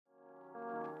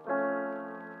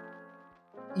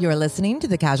You're listening to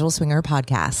the Casual Swinger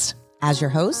Podcast. As your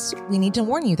hosts, we need to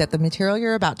warn you that the material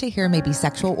you're about to hear may be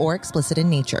sexual or explicit in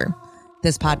nature.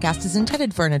 This podcast is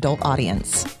intended for an adult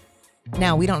audience.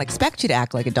 Now, we don't expect you to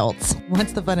act like adults.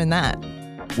 What's the fun in that?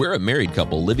 We're a married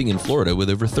couple living in Florida with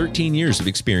over 13 years of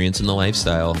experience in the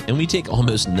lifestyle, and we take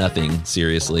almost nothing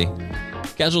seriously.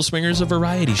 Casual Swinger is a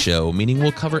variety show, meaning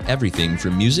we'll cover everything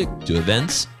from music to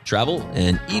events, travel,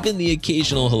 and even the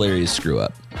occasional hilarious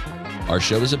screw-up. Our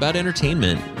show is about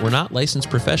entertainment. We're not licensed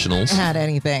professionals. Not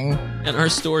anything. And our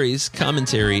stories,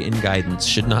 commentary, and guidance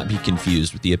should not be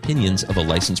confused with the opinions of a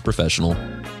licensed professional.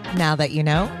 Now that you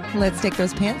know, let's take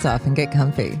those pants off and get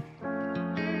comfy.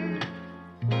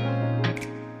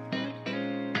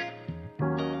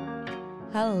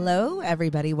 Hello,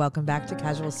 everybody. Welcome back to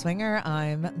Casual Swinger.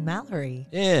 I'm Mallory.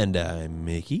 And I'm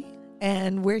Mickey.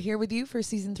 And we're here with you for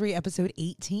Season 3, Episode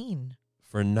 18.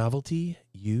 For novelty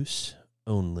use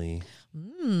only.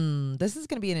 This is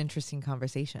going to be an interesting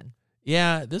conversation.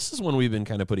 Yeah, this is one we've been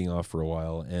kind of putting off for a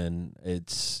while. And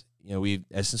it's, you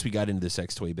know, since we got into the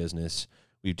sex toy business,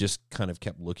 we've just kind of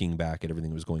kept looking back at everything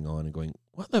that was going on and going,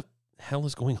 what the hell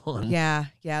is going on? Yeah.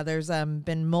 There's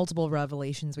been multiple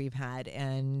revelations we've had.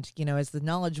 And, you know, as the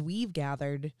knowledge we've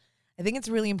gathered, I think it's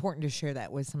really important to share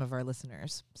that with some of our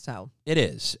listeners. So It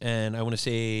is. And I want to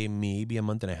say maybe a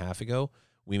month and a half ago,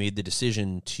 we made the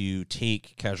decision to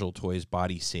take Casual Toys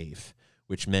body safe,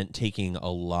 which meant taking a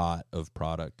lot of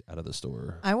product out of the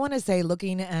store. I want to say,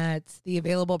 looking at the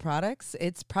available products,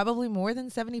 it's probably more than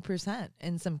 70%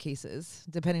 in some cases,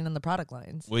 depending on the product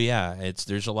lines. Well, yeah,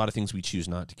 there's a lot of things we choose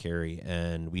not to carry,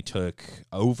 and we took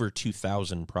over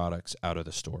 2,000 products out of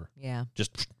the store. Yeah.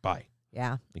 Just buy.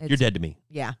 Yeah. Like, you're dead to me.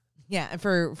 Yeah. Yeah, and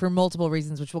for multiple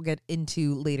reasons, which we'll get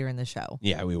into later in the show.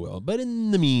 Yeah, we will. But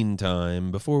in the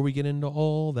meantime, before we get into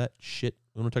all that shit,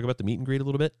 we want to talk about the meet and greet a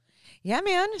little bit? Yeah,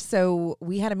 man. So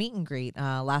we had a meet and greet.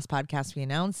 Last podcast, we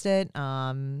announced it.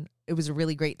 It was a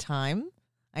really great time.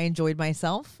 I enjoyed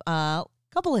myself.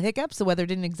 Couple of hiccups. The weather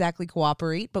didn't exactly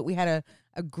cooperate, but we had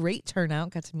a great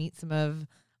turnout. Got to meet some of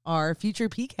our future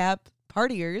PCAP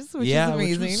partiers, which is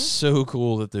amazing. Which was so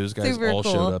cool that those guys all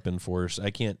cool. showed up in force. I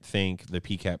can't thank the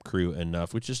PCAP crew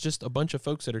enough, which is just a bunch of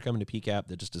folks that are coming to PCAP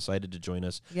that just decided to join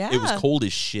us. Yeah. It was cold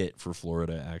as shit for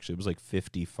Florida, actually. It was like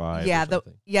 55 Yeah, or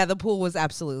something. the pool was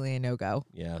absolutely a no-go.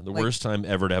 Yeah, the worst time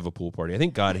ever to have a pool party. I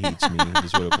think God hates me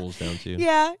is what it pulls down to.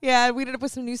 Yeah, we ended up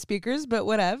with some new speakers, but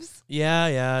whatevs.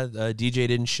 Yeah. DJ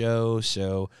didn't show,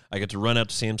 so I got to run out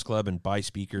to Sam's Club and buy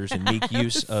speakers and make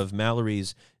use of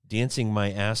Mallory's Dancing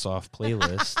My Ass Off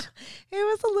playlist. It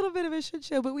was a little bit of a shit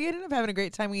show, but we ended up having a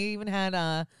great time. We even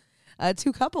had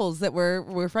two couples that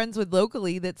we're friends with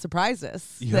locally that surprised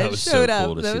us. Yeah, that that was showed so up.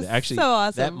 cool to That see was that. Actually, so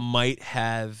awesome. that might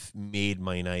have made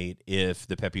my night if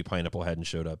the Peppy Pineapple hadn't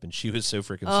showed up, and she was so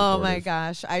freaking supportive. Oh my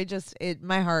gosh,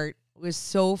 my heart was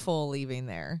so full leaving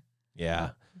there. Yeah,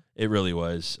 it really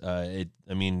was.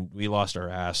 We lost our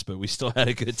ass, but we still had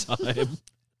a good time.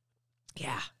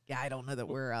 Yeah, I don't know that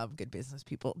we're good business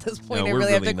people at this point. No, I we're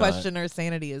really have to really not. question our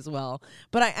sanity as well.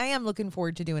 But I am looking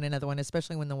forward to doing another one,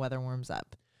 especially when the weather warms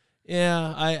up.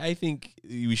 Yeah, I think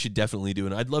we should definitely do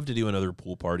it. I'd love to do another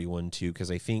pool party one, too, because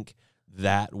I think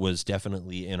that was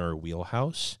definitely in our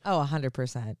wheelhouse. Oh,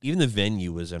 100%. Even the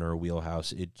venue was in our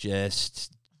wheelhouse. It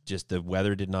just the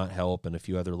weather did not help, and a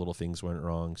few other little things went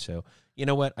wrong. So, you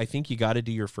know what? I think you got to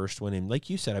do your first one. And like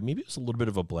you said, maybe it was a little bit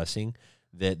of a blessing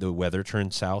that the weather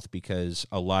turned south, because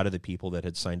a lot of the people that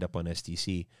had signed up on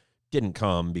STC didn't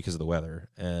come because of the weather,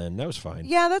 and that was fine.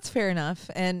 Yeah, that's fair enough.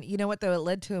 And you know what, though? It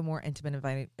led to a more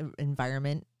intimate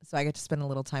environment, so I got to spend a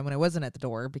little time when I wasn't at the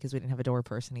door, because we didn't have a door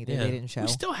person either. Yeah. They didn't show. We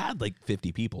still had like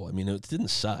 50 people. It didn't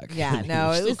suck. Yeah, it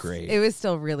was still great. It was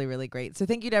still really, really great. So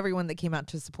thank you to everyone that came out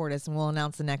to support us, and we'll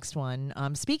announce the next one.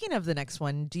 Speaking of the next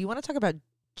one, do you want to talk about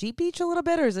Jeep Beach a little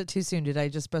bit, or is it too soon? Did I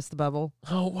just bust the bubble?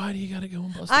 Oh, why do you got to go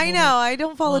and bust the I bubble? know. I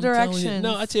don't follow directions.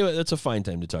 No, I tell you what, that's a fine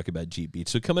time to talk about Jeep Beach.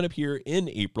 So coming up here in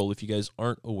April, if you guys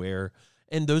aren't aware,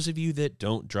 and those of you that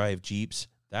don't drive Jeeps,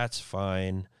 that's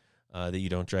fine that you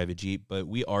don't drive a Jeep, but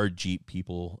we are Jeep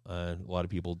people. A lot of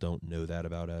people don't know that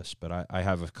about us, but I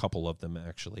have a couple of them,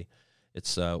 actually.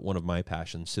 It's one of my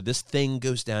passions. So this thing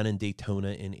goes down in Daytona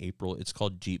in April. It's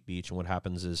called Jeep Beach, and what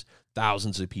happens is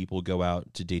thousands of people go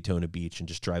out to Daytona Beach and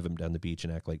just drive them down the beach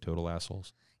and act like total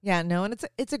assholes. Yeah, no, and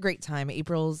it's a great time.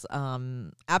 April's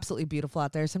absolutely beautiful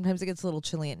out there. Sometimes it gets a little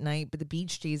chilly at night, but the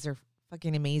beach days are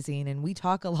fucking amazing. And we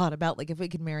talk a lot about, like, if we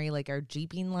could marry, like, our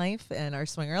Jeeping life and our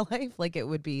swinger life, like, it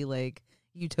would be, like,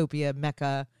 utopia,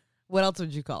 Mecca. What else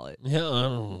would you call it? Yeah, I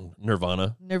don't know.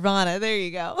 Nirvana. Nirvana. There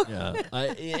you go. Yeah.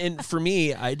 And for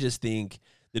me, I just think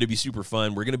that it'd be super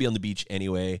fun. We're going to be on the beach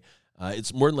anyway.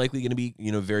 It's more than likely going to be,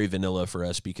 very vanilla for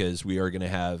us because we are going to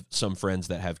have some friends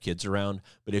that have kids around.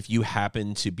 But if you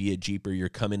happen to be a Jeeper, you're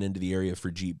coming into the area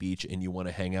for Jeep Beach and you want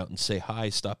to hang out and say hi,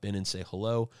 stop in and say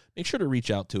hello, make sure to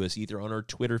reach out to us either on our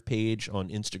Twitter page, on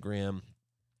Instagram,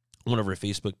 one of our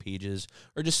Facebook pages,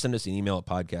 or just send us an email at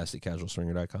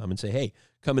podcast@casualswinger.com and say, hey,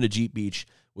 coming to Jeep Beach,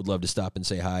 would love to stop and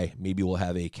say hi. Maybe we'll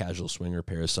have a Casual Swinger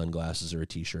pair of sunglasses or a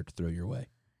t-shirt to throw your way.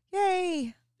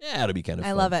 Yay. Yeah, it'll be kind of fun.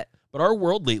 I love it. But our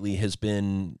world lately has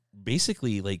been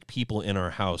basically like people in our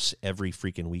house every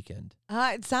freaking weekend.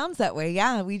 It sounds that way.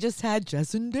 Yeah, we just had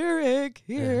Jess and Derek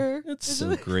here. Yeah, it's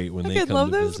so great when they I come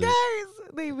love to those visit.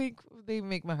 guys. They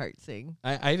make my heart sing.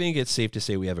 I think it's safe to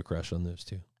say we have a crush on those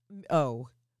two. Oh,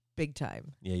 big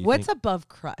time. Yeah, you What's think? above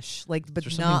crush? Like, but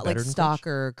there something not like better than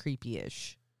stalker,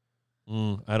 creepy-ish.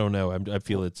 I don't know. I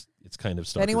feel it's kind of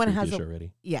stalker anyone has creepy-ish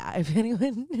already. Yeah, if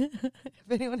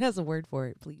anyone has a word for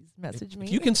it, please message me.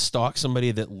 If you can stalk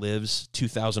somebody that lives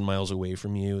 2,000 miles away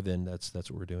from you, then that's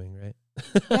what we're doing, right?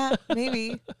 Yeah,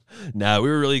 maybe. No, we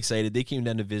were really excited. They came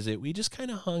down to visit. We just kind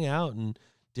of hung out and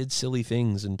did silly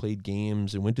things and played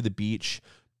games and went to the beach.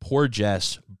 Poor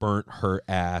Jess burnt her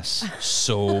ass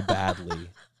so badly.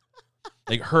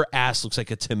 Like, her ass looks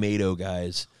like a tomato,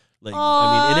 guys. Like,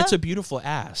 I mean, and it's a beautiful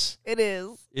ass. It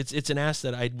is. It's an ass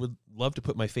that I would love to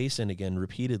put my face in again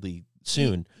repeatedly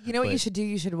soon. You know what you should do?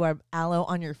 You should rub aloe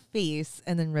on your face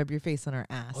and then rub your face on our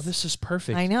ass. Oh, this is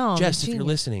perfect. I know. Jess, if you're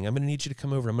listening, I'm going to need you to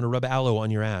come over. I'm going to rub aloe on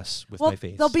your ass with my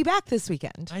face. They'll be back this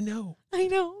weekend. I know. I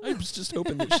know. I was just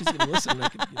hoping that she's going to listen and I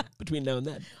could, between now and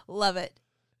then. Love it.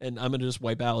 And I'm going to just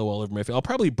wipe aloe all over my face. I'll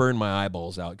probably burn my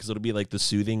eyeballs out because it'll be like the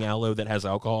soothing aloe that has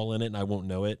alcohol in it and I won't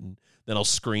know it. And then I'll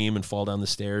scream and fall down the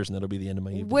stairs and that'll be the end of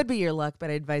my evening. Would be your luck, but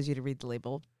I advise you to read the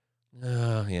label.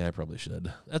 Yeah, I probably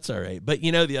should. That's all right. But,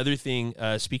 the other thing,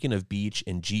 speaking of beach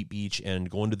and Jeep Beach and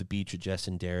going to the beach with Jess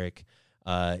and Derek,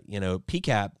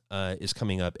 PCAP is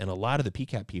coming up, and a lot of the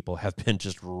PCAP people have been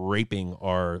just raping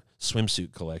our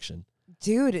swimsuit collection.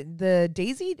 Dude, the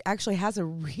Daisy actually has a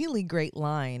really great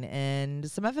line, and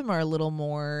some of them are a little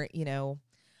more,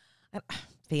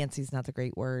 fancy is not the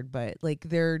great word, but like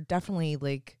they're definitely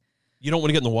like. You don't want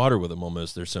to get in the water with them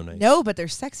almost. They're so nice. No, but they're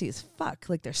sexy as fuck.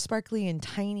 Like they're sparkly and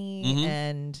tiny,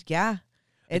 and yeah,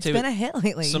 it's been a hit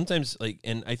lately. Sometimes,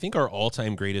 and I think our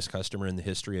all-time greatest customer in the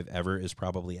history of ever is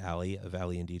probably Allie of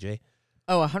Allie and DJ.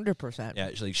 Oh, 100%.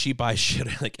 Yeah, she buys shit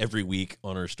every week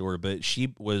on her store, but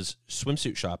she was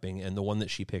swimsuit shopping, and the one that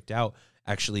she picked out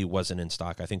actually wasn't in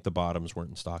stock. I think the bottoms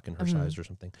weren't in stock in her size or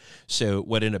something. So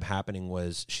what ended up happening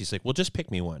was she's like, well, just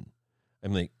pick me one.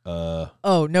 I'm like,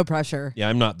 oh, no pressure. Yeah,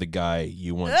 I'm not the guy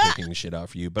you want picking shit out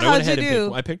for you. But I went ahead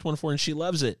and I picked one for her, and she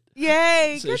loves it.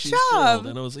 Yay, so good she's job. thrilled.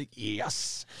 And I was like,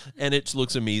 yes. And it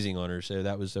looks amazing on her, so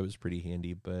that was pretty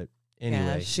handy. But anyway.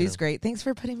 Yeah, she's great. Thanks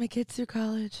for putting my kids through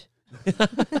college.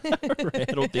 Right,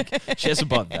 I don't think she hasn't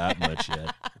bought that much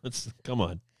yet. Come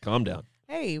on, calm down.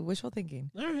 Hey, wishful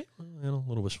thinking. All right, well, a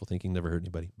little wishful thinking never hurt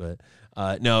anybody. But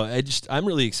no, I'm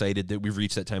really excited that we've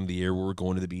reached that time of the year where we're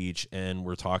going to the beach and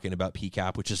we're talking about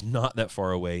PCAP, which is not that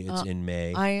far away. It's in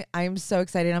May. I'm so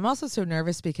excited. I'm also so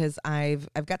nervous because I've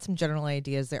got some general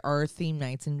ideas. There are theme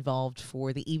nights involved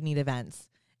for the evening events.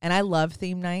 And I love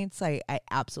theme nights. I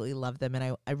absolutely love them.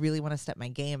 And I really want to step my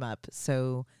game up.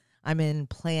 So I'm in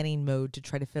planning mode to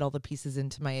try to fit all the pieces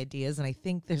into my ideas. And I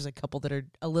think there's a couple that are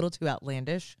a little too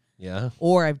outlandish. Yeah.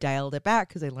 Or I've dialed it back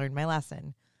because I learned my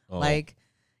lesson. Oh. Like,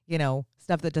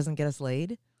 stuff that doesn't get us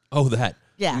laid. Oh, that.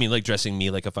 Yeah. You mean like dressing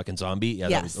me like a fucking zombie? Yeah.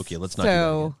 Yes. Okay, let's not do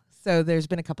that again. So there's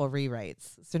been a couple of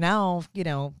rewrites. So now,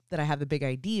 that I have the big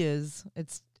ideas,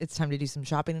 it's time to do some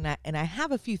shopping. And I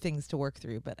have a few things to work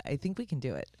through, but I think we can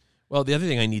do it. Well, the other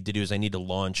thing I need to do is I need to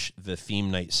launch the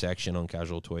theme night section on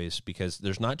Casual Toys because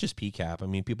there's not just PCAP. I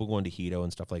mean, people going to Hito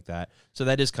and stuff like that. So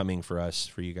that is coming for us,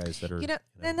 for you guys that are.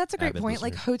 And that's a great point. Listeners.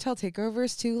 Like hotel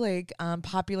takeovers too. Like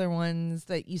popular ones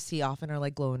that you see often are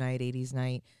like Glow Night, 80s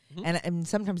Night, and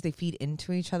sometimes they feed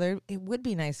into each other. It would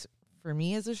be nice for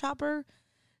me as a shopper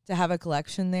to have a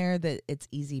collection there that it's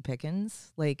easy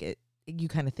pickings. Like you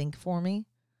kind of think for me.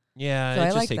 Yeah, so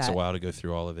it just takes a while to go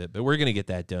through all of it, but we're gonna get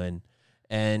that done.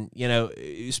 And,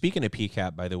 speaking of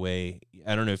PCAP, by the way,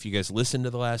 I don't know if you guys listened to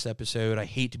the last episode. I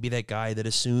hate to be that guy that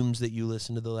assumes that you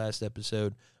listened to the last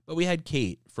episode, but we had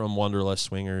Kate from Wanderlust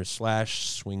Swingers /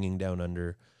 Swinging Down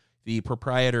Under, the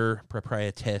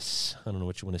proprietess, I don't know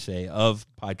what you want to say, of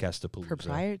Podcastapalooza.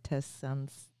 Proprietess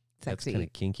sounds sexy. That's kind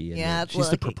of kinky. Yeah, she's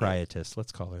the proprietess.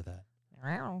 Let's call her that.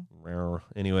 Wow.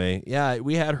 Anyway, yeah,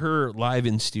 we had her live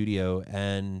in studio,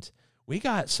 and we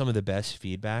got some of the best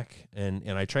feedback, and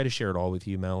I try to share it all with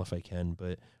you, Mal, if I can,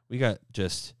 but we got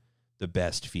just the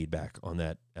best feedback on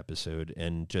that episode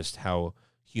and just how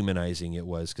humanizing it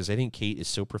was, because I think Kate is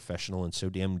so professional and so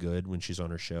damn good when she's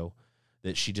on her show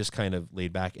that she just kind of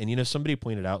laid back. And, you know, somebody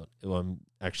pointed out,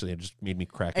 actually, it just made me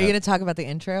crack Are up. you going to talk about the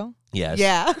intro? Yes.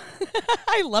 Yeah.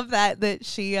 I love that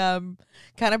she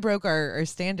kind of broke our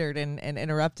standard and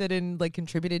interrupted and like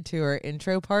contributed to our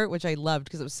intro part, which I loved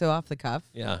because it was so off the cuff.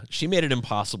 Yeah. She made it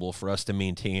impossible for us to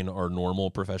maintain our normal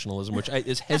professionalism, which I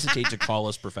hesitate to call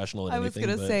us professional in I was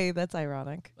anything. going to say, that's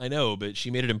ironic. I know, but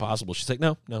she made it impossible. She's like,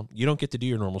 no, you don't get to do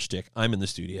your normal shtick. I'm in the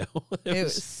studio. It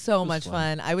was so much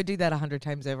fun. I would do that 100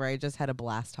 times over. I just had a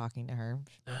blast talking to her.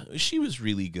 She was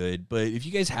really good. But if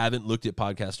you guys haven't looked at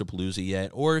Podcastapalooza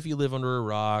yet, or if you live under a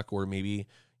rock, or maybe,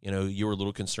 you know, you were a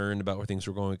little concerned about where things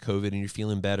were going with COVID and you're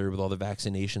feeling better with all the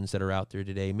vaccinations that are out there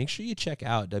today, make sure you check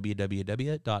out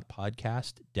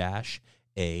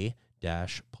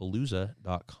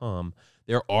www.podcast-a-palooza.com.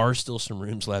 There are still some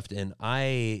rooms left, and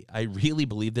I really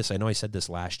believe this. I know I said this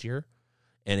last year,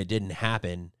 and it didn't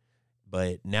happen,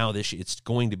 but now this it's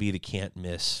going to be the can't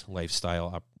miss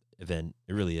lifestyle event.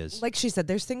 It really is. Like she said,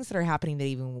 there's things that are happening that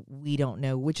even we don't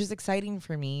know, which is exciting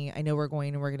for me. I know we're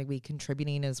going to be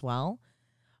contributing as well.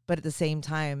 But at the same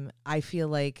time, I feel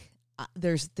like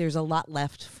there's a lot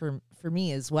left for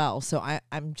me as well. So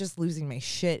I'm just losing my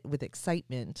shit with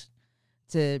excitement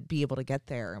to be able to get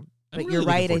there. But I'm really you're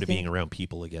right. looking forward I to think being around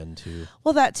people again too.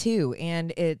 Well, that too,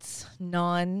 and it's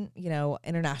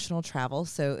international travel.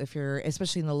 So if you're,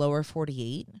 especially in the lower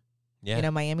 48,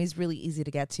 Miami's really easy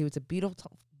to get to. It's a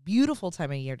beautiful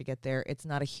time of year to get there. It's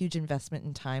not a huge investment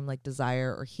in time like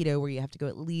Desire or Hito, where you have to go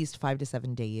at least 5 to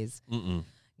 7 days.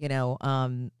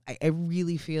 I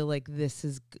really feel like this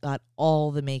has got all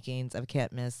the makings of a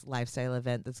can't miss lifestyle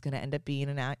event that's going to end up being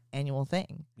an annual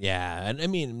thing. Yeah, and I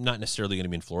mean, not necessarily going to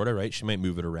be in Florida, right? She might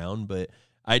move it around, but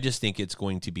I just think it's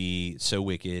going to be so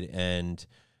wicked, and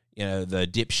the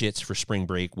dipshits for spring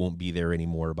break won't be there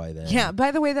anymore by then. Yeah,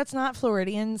 by the way, that's not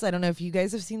Floridians. I don't know if you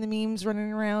guys have seen the memes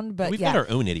running around, but we've got our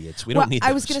own idiots. We don't need those.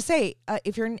 I was going to say,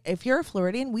 if you're a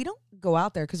Floridian, we don't go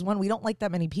out there because, one, we don't like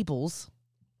that many peoples.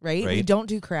 Right? We don't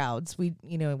do crowds. We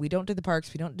don't do the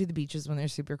parks. We don't do the beaches when they're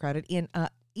super crowded. And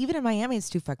even in Miami, it's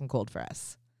too fucking cold for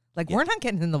us. Like, we're not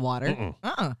getting in the water.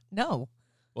 No.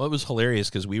 Well, it was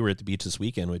hilarious because we were at the beach this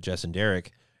weekend with Jess and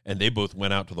Derek, and they both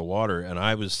went out to the water, and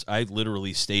I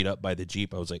literally stayed up by the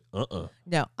Jeep. I was like,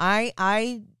 No,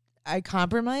 I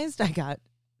compromised. I got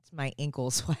my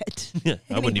ankles wet. Yeah,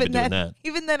 I wouldn't even doing that.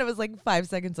 Even then, it was like 5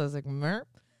 seconds. I was like, merp.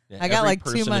 Yeah, I got like 2 months.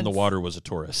 Every person in the water was a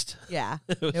tourist. Yeah.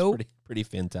 It was pretty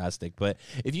fantastic. But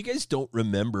if you guys don't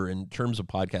remember, in terms of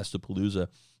Podcastapalooza,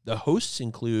 the hosts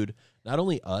include not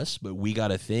only us, but We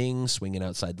Got a Thing, Swinging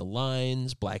Outside the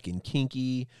Lines, Black and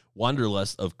Kinky,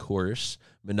 Wanderlust, of course,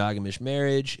 Monogamish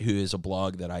Marriage, who is a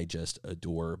blog that I just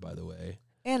adore, by the way.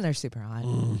 And they're super hot.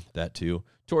 That too.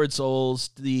 Torrid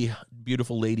Souls, the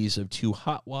beautiful ladies of Two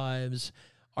Hot Wives,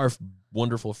 our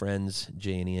wonderful friends,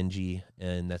 Jay and Angie,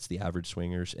 and that's the Average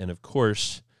Swingers. And, of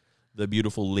course, the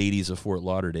beautiful ladies of Fort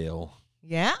Lauderdale.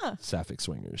 Yeah. Sapphic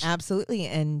Swingers. Absolutely.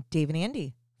 And Dave and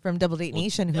Andy from Double Date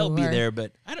Nation. They'll be there,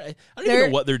 but I don't even know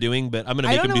what they're doing, but I'm going to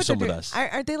make them do some with us.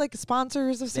 Aren't they like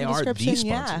sponsors of some description? They are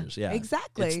the sponsors, yeah.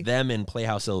 Exactly. It's them and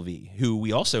Playhouse LV, who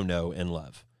we also know and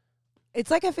love. It's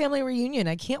like a family reunion.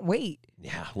 I can't wait.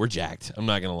 Yeah, we're jacked. I'm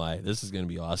not going to lie. This is going to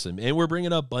be awesome. And we're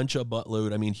bringing a bunch of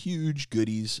huge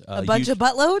goodies. A bunch of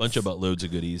buttloads? Bunch of buttloads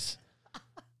of goodies.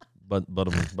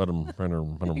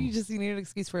 You just needed an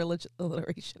excuse for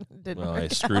alliteration. I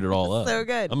screwed it all up. So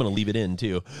good. I'm going to leave it in,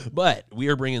 too. But we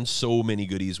are bringing so many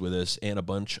goodies with us and a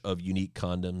bunch of unique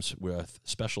condoms with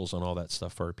specials on all that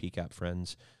stuff for our PCAP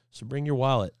friends. So bring your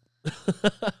wallet.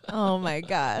 Oh, my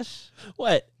gosh.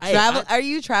 What? Are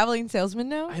you a traveling salesman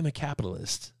now? I'm a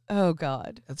capitalist. Oh,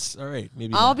 God. That's all right.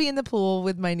 Maybe I'll be in the pool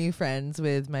with my new friends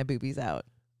with my boobies out.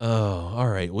 Oh, all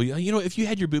right. Well, if you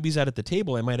had your boobies out at the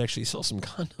table, I might actually sell some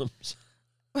condoms.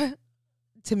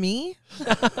 To me?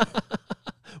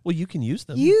 Well, you can use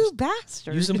them. You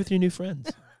bastard. Use them with your new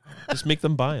friends. Just make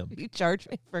them buy them. You charge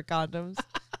me for condoms.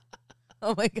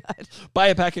 Oh, my God. Buy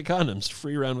a pack of condoms.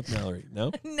 Free round with Mallory.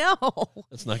 No? No.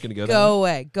 That's not going to go Go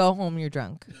away. Go home. You're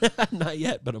drunk. Not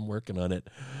yet, but I'm working on it.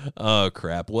 Oh,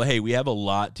 crap. Well, hey, we have a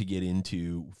lot to get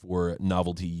into for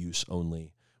novelty use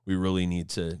only. We really need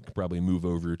to probably move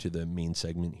over to the main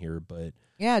segment here, but...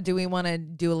 Yeah, do we want to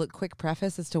do a quick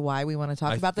preface as to why we want to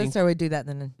talk about this, or we do that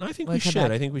then? I think we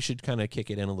should. I think we should kind of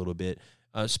kick it in a little bit.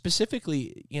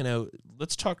 Specifically,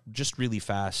 let's talk just really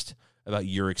fast about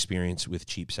your experience with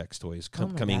cheap sex toys,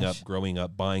 coming up, growing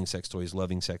up, buying sex toys,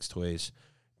 loving sex toys,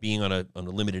 being on a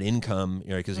limited income,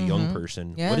 as a young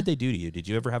person. Yeah. What did they do to you? Did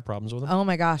you ever have problems with them? Oh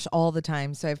my gosh, all the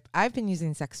time. So I've been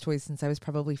using sex toys since I was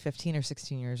probably 15 or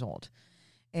 16 years old.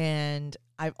 And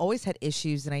I've always had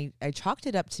issues, and I chalked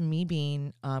it up to me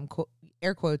being,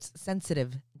 air quotes,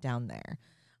 sensitive down there.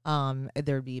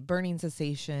 There'd be burning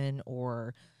sensation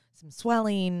or some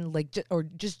swelling, or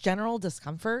just general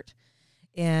discomfort.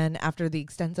 And after the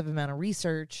extensive amount of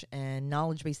research and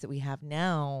knowledge base that we have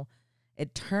now,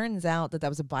 it turns out that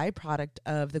was a byproduct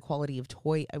of the quality of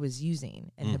toy I was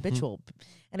using and habitual.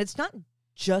 And it's not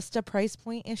just a price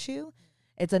point issue.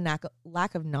 It's a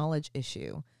lack of knowledge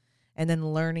issue. And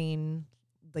then learning,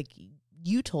 like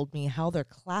you told me, how they're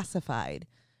classified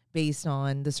based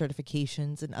on the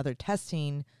certifications and other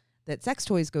testing that sex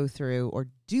toys go through or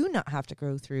do not have to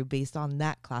go through based on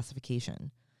that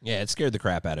classification. Yeah, it scared the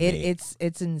crap out of me.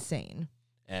 It's insane.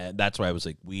 And that's why I was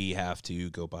like, we have to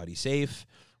go body safe.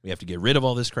 We have to get rid of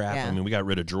all this crap. Yeah. I mean, we got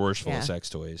rid of drawers full of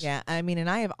sex toys. Yeah, I mean, and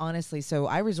I have honestly, so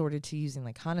I resorted to using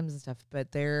like condoms and stuff, but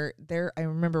I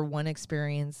remember one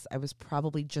experience, I was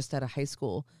probably just out of high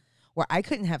school, where I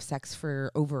couldn't have sex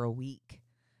for over a week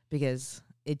because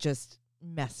it just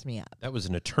messed me up. That was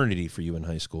an eternity for you in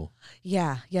high school.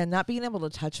 Yeah, not being able to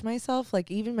touch myself,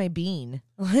 like even my bean,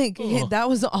 like that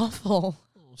was awful.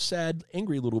 Sad,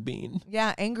 angry little bean.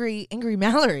 Yeah, angry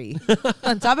Mallory.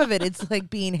 On top of it, it's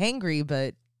like being hangry,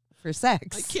 but for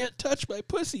sex. I can't touch my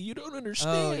pussy. You don't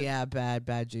understand. Oh, yeah,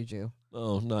 bad juju.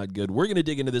 Oh, not good. We're going to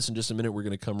dig into this in just a minute. We're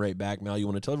going to come right back. Mal, you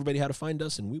want to tell everybody how to find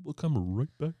us, and we will come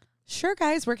right back. Sure,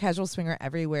 guys. We're Casual Swinger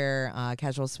everywhere,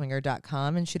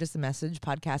 casualswinger.com, and shoot us a message,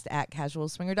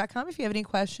 podcast@casualswinger.com if you have any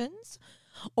questions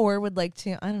or would like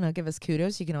to, I don't know, give us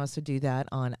kudos. You can also do that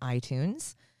on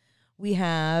iTunes. We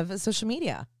have social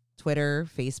media, Twitter,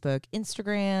 Facebook,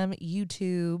 Instagram,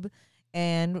 YouTube,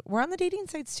 and we're on the dating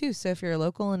sites too. So if you're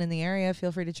local and in the area,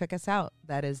 feel free to check us out.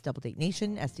 That is Double Date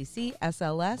Nation, SDC,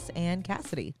 SLS, and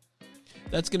Cassidy.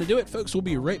 That's going to do it, folks. We'll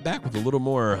be right back with a little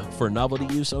more for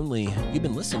novelty use only. You've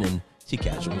been listening to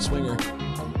Casual Swinger.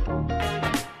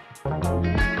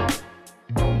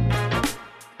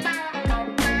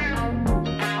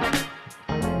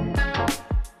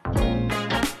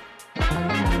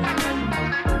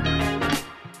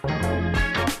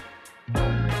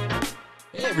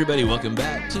 Everybody, welcome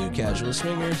back to Casual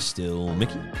Swinger. Still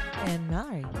Mickey and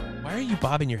Mallory. Why are you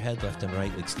bobbing your head left and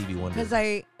right like Stevie Wonder? Because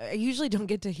I usually don't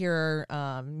get to hear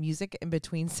music in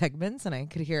between segments, and I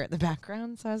could hear it in the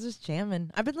background, so I was just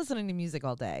jamming. I've been listening to music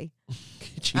all day.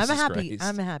 I'm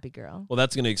a happy girl. Well,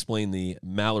 that's going to explain the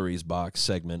Mallory's Box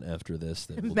segment after this.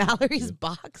 Mallory's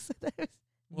Box.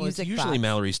 Well, it's usually box.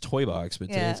 Mallory's Toy Box, but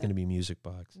today it's going to be Music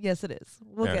Box. Yes, it is.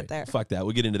 We'll get there. Fuck that.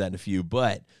 We'll get into that in a few.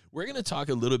 But we're going to talk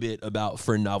a little bit about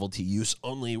for novelty use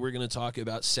only. We're going to talk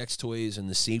about sex toys and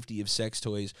the safety of sex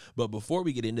toys. But before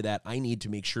we get into that, I need to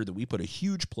make sure that we put a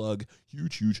huge plug,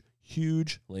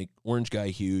 huge, like orange guy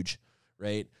huge,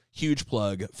 right? Huge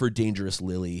plug for Dangerous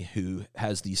Lily, who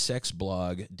has the sex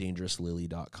blog,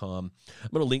 dangerouslily.com. I'm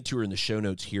going to link to her in the show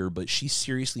notes here, but she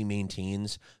seriously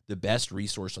maintains the best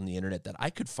resource on the internet that I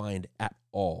could find at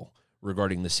all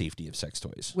regarding the safety of sex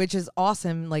toys. Which is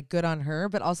awesome, like good on her,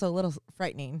 but also a little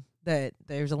frightening that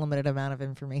there's a limited amount of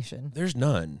information. There's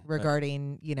none.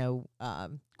 Regarding,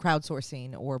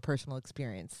 crowdsourcing or personal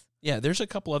experience. Yeah, there's a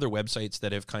couple other websites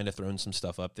that have kind of thrown some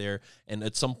stuff up there, and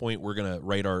at some point we're going to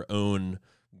write our own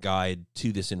guide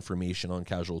to this information on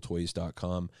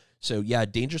casualtoys.com. So yeah,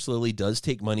 Dangerous Lily does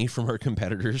take money from her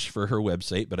competitors for her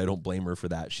website, but I don't blame her for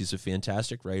that. She's a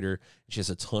fantastic writer. She has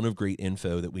a ton of great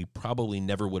info that we probably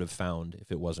never would have found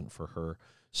if it wasn't for her.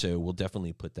 So we'll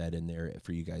definitely put that in there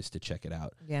for you guys to check it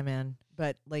out. Yeah, man.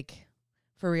 But like,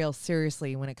 for real,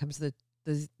 seriously, when it comes to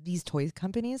these toy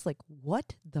companies, like,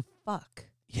 what the fuck?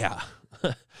 Yeah.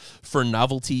 For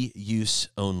novelty use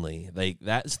only. Like,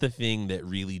 that's the thing that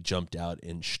really jumped out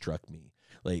and struck me.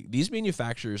 Like, these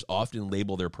manufacturers often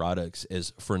label their products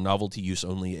as for novelty use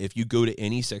only. If you go to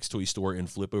any sex toy store and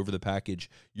flip over the package,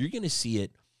 you're going to see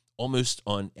it almost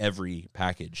on every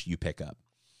package you pick up.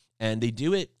 And they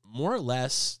do it more or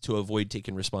less to avoid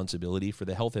taking responsibility for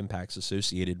the health impacts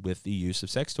associated with the use of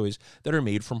sex toys that are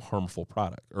made from harmful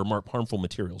product or harmful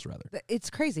materials, rather.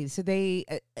 It's crazy. So they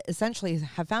essentially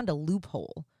have found a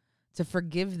loophole to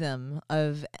forgive them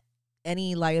of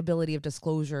any liability of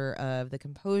disclosure of the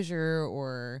composure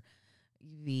or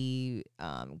the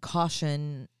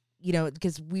caution,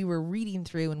 because we were reading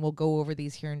through, and we'll go over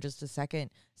these here in just a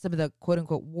second, some of the quote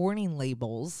unquote warning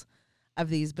labels of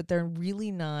these, but they're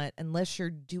really not, unless you're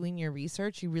doing your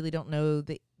research, you really don't know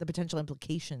the potential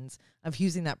implications of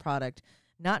using that product,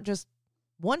 not just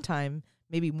one time,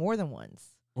 maybe more than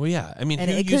once. Well, yeah. I mean,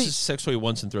 who uses a sex toy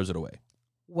once and throws it away?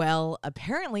 Well,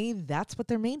 apparently that's what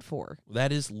they're made for.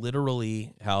 That is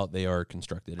literally how they are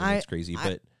constructed, and it's crazy.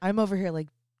 But I'm over here like,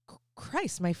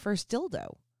 Christ, my first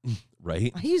dildo.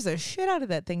 right? I use the shit out of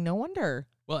that thing. No wonder.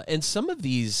 Well, and some of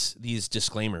these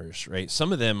disclaimers, right?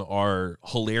 Some of them are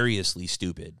hilariously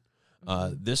stupid.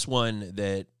 This one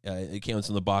that it comes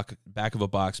in the back of a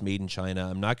box, made in China.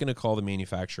 I'm not going to call the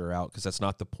manufacturer out because that's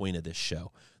not the point of this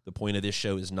show. The point of this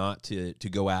show is not to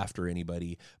go after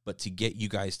anybody, but to get you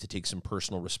guys to take some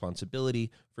personal responsibility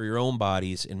for your own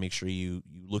bodies and make sure you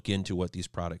look into what these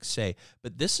products say.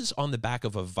 But this is on the back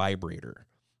of a vibrator.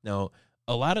 Now,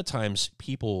 a lot of times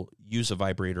people use a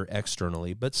vibrator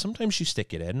externally, but sometimes you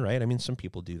stick it in, right? I mean, some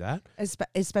people do that.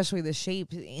 Especially the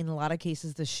shape. In a lot of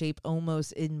cases, the shape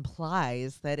almost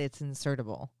implies that it's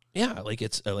insertable. Yeah, like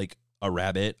it's like a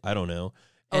rabbit. I don't know.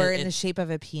 Or in the shape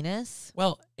of a penis.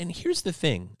 Well, and here's the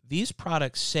thing. These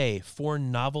products say for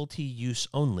novelty use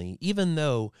only, even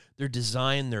though their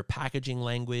design, their packaging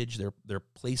language, their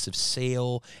place of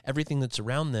sale, everything that's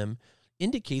around them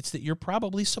indicates that you're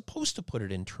probably supposed to put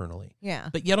it internally. Yeah.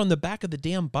 But yet on the back of the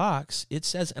damn box, it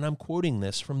says, and I'm quoting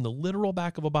this from the literal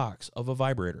back of a box of a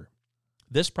vibrator,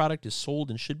 this product is sold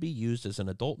and should be used as an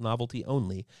adult novelty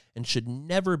only and should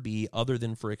never be other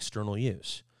than for external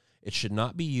use. It should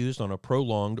not be used on a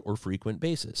prolonged or frequent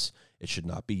basis. It should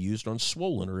not be used on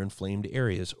swollen or inflamed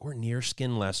areas or near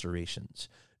skin lacerations.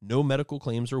 No medical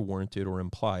claims are warranted or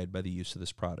implied by the use of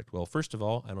this product. Well, first of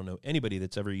all, I don't know anybody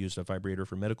that's ever used a vibrator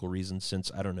for medical reasons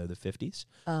since, I don't know, the 50s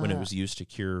when it was used to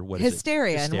cure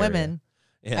hysteria in women.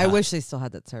 Yeah. I wish they still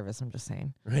had that service. I'm just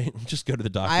saying. Right? Just go to the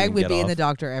doctor. I and would get be off. in the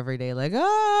doctor every day like,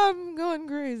 I'm going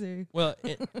crazy. Well,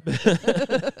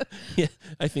 yeah,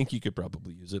 I think you could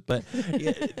probably use it. But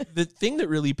yeah, the thing that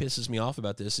really pisses me off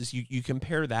about this is you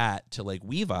compare that to like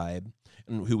WeVibe,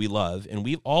 and who we love,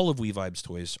 and all of WeVibe's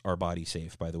toys are body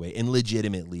safe, by the way, and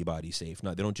legitimately body safe.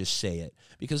 They don't just say it,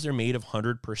 because they're made of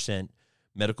 100%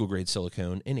 medical grade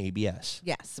silicone and ABS.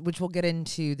 Yes, which we'll get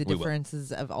into the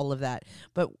differences of all of that.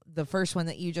 But the first one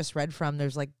that you just read from,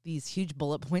 there's like these huge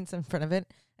bullet points in front of it.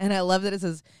 And I love that it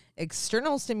says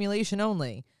external stimulation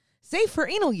only, safe for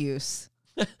anal use.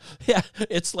 Yeah,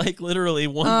 it's like literally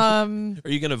one. Are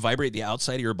you going to vibrate the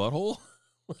outside of your butthole?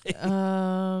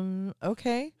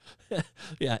 Okay.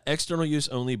 Yeah, external use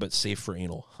only, but safe for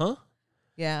anal. Huh?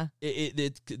 Yeah.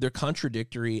 They're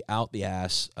contradictory out the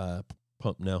ass.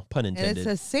 Pun intended. And it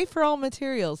says safe for all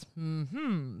materials.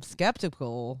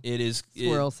 Skeptical. It is.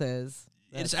 Squirrel says.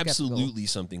 It's absolutely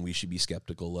something we should be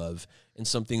skeptical of and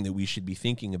something that we should be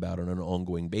thinking about on an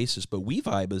ongoing basis. But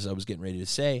WeVibe, as I was getting ready to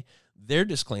say, their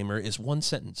disclaimer is one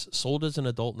sentence: sold as an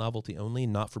adult novelty only,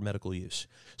 not for medical use.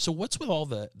 So what's with all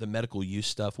the medical use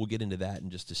stuff? We'll get into that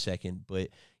in just a second. But,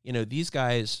 these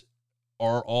guys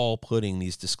are all putting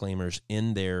these disclaimers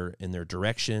in their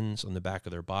directions on the back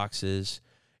of their boxes.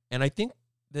 And I think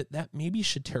that maybe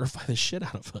should terrify the shit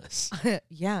out of us.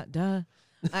 Yeah, duh.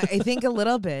 I think a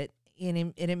little bit.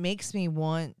 And it makes me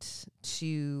want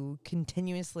to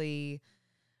continuously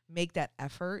make that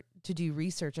effort to do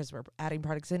research as we're adding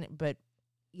products in. But,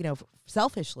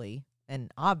 selfishly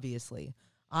and obviously,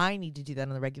 I need to do that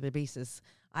on a regular basis.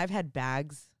 I've had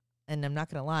bags, and I'm not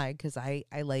going to lie, because I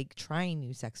like trying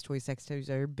new sex toys. Sex toys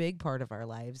are a big part of our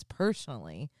lives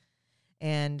personally.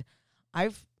 And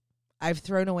I've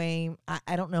thrown away,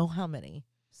 I don't know how many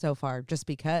so far, just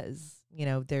because,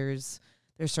 there's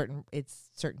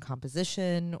certain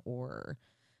composition, or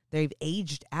they've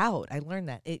aged out. I learned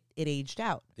that it aged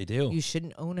out. They do. You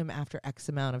shouldn't own them after X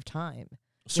amount of time.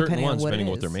 Certain ones, depending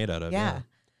on what they're made out of. Yeah.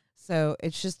 So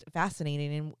it's just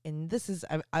fascinating. And this is,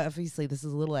 obviously this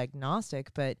is a little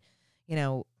agnostic, but,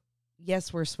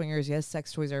 yes, we're swingers. Yes,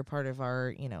 sex toys are a part of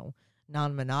our,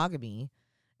 non-monogamy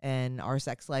and our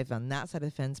sex life on that side of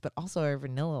the fence, but also our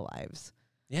vanilla lives.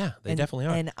 Yeah, they definitely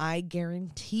are. And I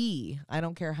guarantee, I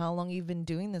don't care how long you've been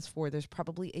doing this for, there's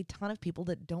probably a ton of people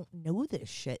that don't know this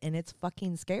shit, and it's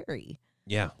fucking scary.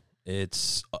 Yeah,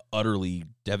 it's utterly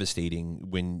devastating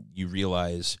when you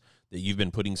realize that you've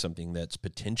been putting something that's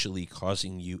potentially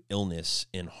causing you illness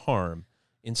and harm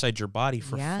inside your body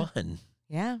for fun.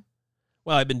 Yeah.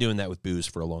 Well, I've been doing that with booze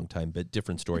for a long time, but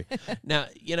different story. Now,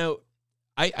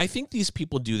 I think these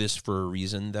people do this for a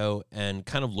reason, though, and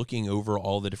kind of looking over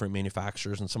all the different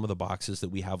manufacturers and some of the boxes that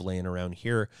we have laying around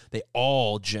here, they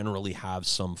all generally have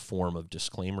some form of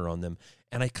disclaimer on them.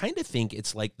 And I kind of think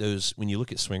it's like those, when you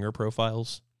look at swinger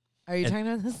profiles. Are you talking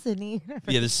about the Sydney?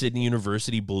 Yeah, the Sydney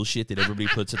University bullshit that everybody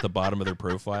puts at the bottom of their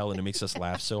profile, and it makes us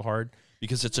laugh so hard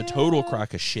because it's a total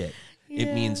crock of shit.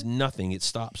 It means nothing. It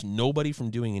stops nobody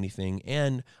from doing anything.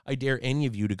 And I dare any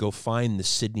of you to go find the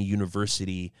Sydney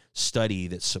University study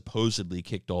that supposedly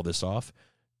kicked all this off.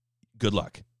 Good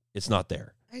luck. It's not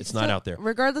there. It's not out there.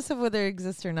 Regardless of whether it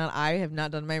exists or not, I have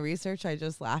not done my research. I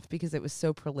just laughed because it was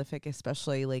so prolific,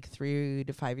 especially like 3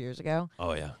 to 5 years ago.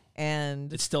 Oh, yeah.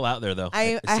 And It's still out there, though.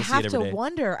 I still see have it every to day.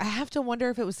 wonder. I have to wonder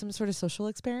if it was some sort of social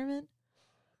experiment.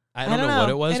 I don't know what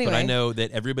it was, but I Anyway. know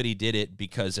that everybody did it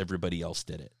because everybody else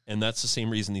did it. And that's the same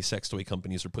reason these sex toy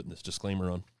companies are putting this disclaimer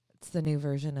on. It's the new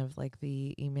version of like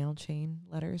the email chain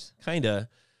letters. Kind of.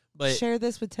 But, Share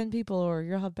this with 10 people or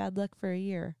you'll have bad luck for a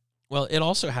year. well, it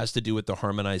also has to do with the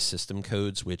harmonized system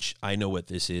codes, which I know what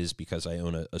this is because I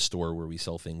own a store where we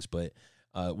sell things. But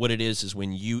what it is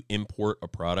when you import a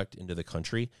product into the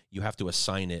country, you have to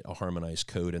assign it a harmonized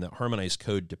code. And that harmonized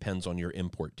code depends on your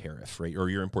import tariff, right? Or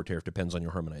your import tariff depends on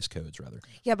your harmonized codes, rather.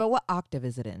 Yeah, but what octave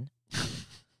is it in?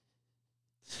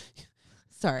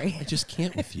 Sorry. I just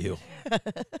can't with you.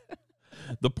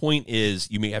 The point is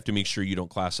you may have to make sure you don't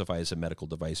classify as a medical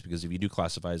device, because if you do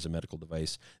classify as a medical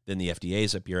device, then the FDA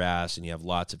is up your ass and you have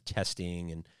lots of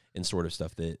testing and sort of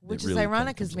stuff that Which that is really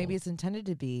ironic comes because maybe along. it's intended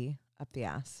to be up the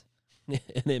ass. And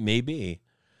it may be.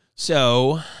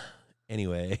 So,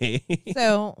 anyway.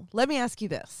 So let me ask you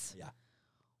this. Yeah.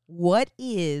 What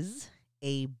is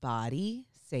a body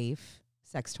safe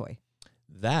sex toy?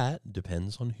 That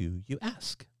depends on who you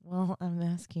ask. Well, I'm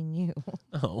asking you.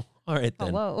 Oh, all right then.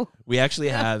 Hello. We actually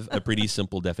have a pretty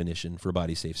simple definition for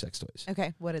body safe sex toys.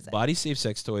 Okay, what is it? Body safe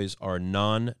sex toys are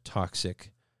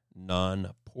non-toxic,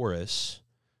 non-porous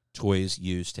toys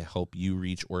used to help you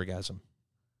reach orgasm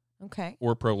Okay.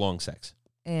 or prolong sex.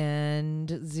 And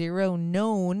 0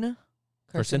 known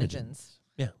carcinogens.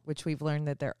 Yeah. Which we've learned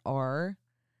that there are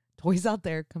toys out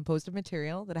there composed of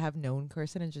material that have known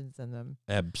carcinogens in them.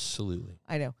 Absolutely.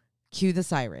 I know. Cue the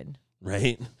siren.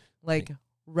 Right? Like,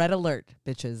 red alert,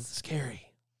 bitches.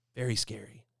 Scary. Very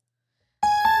scary.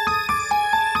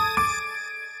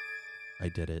 I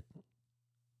did it.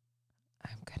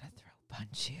 I'm going to throw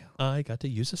punch you. I got to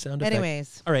use a sound effect.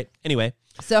 Anyways, All right. Anyway,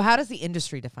 so how does the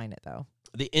industry define it, though?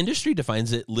 the industry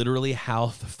defines it literally how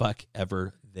the fuck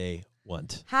ever they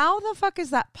want. How the fuck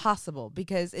is that possible?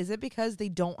 Because is it because they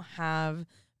don't have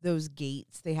those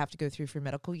gates they have to go through for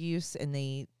medical use and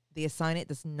they assign it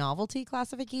this novelty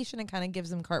classification and kind of gives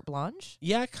them carte blanche?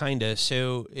 Yeah, kind of.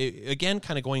 So, again,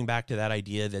 kind of going back to that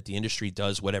idea that the industry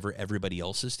does whatever everybody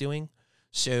else is doing.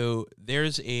 So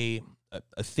there's a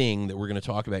thing that we're going to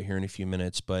talk about here in a few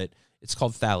minutes, but it's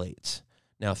called phthalates.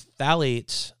 Now,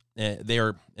 phthalates, they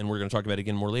are, and we're going to talk about it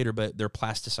again more later, but they're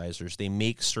plasticizers. They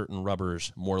make certain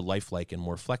rubbers more lifelike and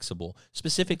more flexible,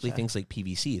 specifically Gotcha. things like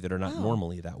PVC that are not Oh.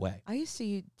 normally that way. I used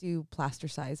to do plaster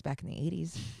size back in the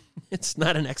 80s. It's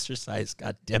not an exercise,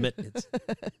 god damn it. It's,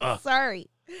 Sorry.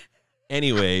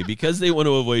 anyway, because they want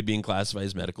to avoid being classified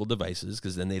as medical devices,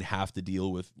 because then they'd have to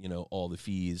deal with, all the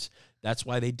fees. That's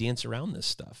why they dance around this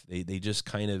stuff. They just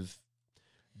kind of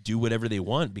do whatever they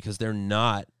want because they're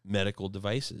not medical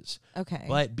devices. Okay.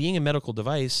 But being a medical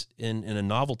device and a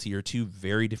novelty are two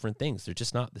very different things. They're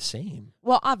just not the same.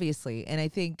 Well, obviously. And I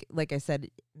think, like I said,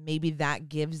 maybe that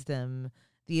gives them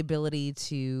the ability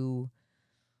to,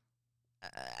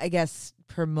 I guess,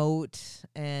 promote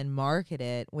and market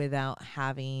it without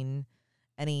having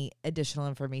any additional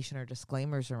information or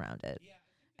disclaimers around it.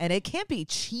 And it can't be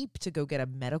cheap to go get a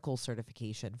medical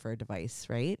certification for a device,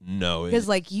 right? No. Because,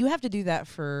 like, you have to do that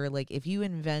for, like, if you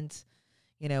invent,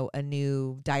 a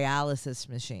new dialysis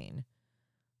machine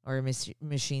or a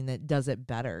machine that does it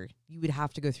better, you would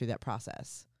have to go through that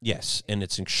process. Yes, and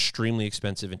it's extremely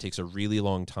expensive and takes a really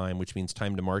long time, which means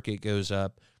time to market goes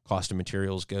up, cost of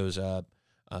materials goes up.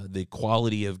 The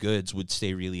quality of goods would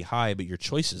stay really high, but your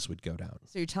choices would go down.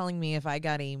 So you're telling me if I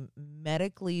got a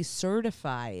medically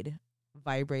certified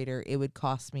vibrator, it would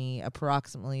cost me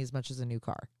approximately as much as a new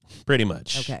car. Pretty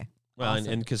much. Okay. Well,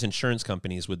 Awesome. and because insurance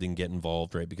companies would then get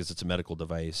involved, right, because it's a medical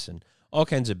device and all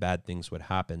kinds of bad things would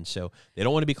happen. So they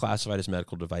don't want to be classified as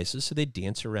medical devices, so they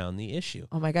dance around the issue.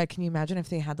 Oh my God, can you imagine if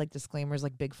they had like disclaimers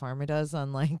like Big Pharma does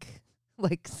on like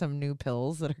some new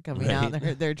pills that are coming out?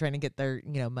 Right. They're trying to get their,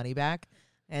 money back.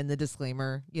 And the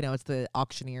disclaimer, it's the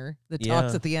auctioneer that Yeah.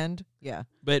 talks at the end. Yeah.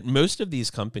 But most of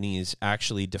these companies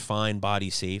actually define body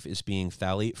safe as being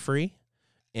phthalate free,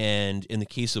 and in the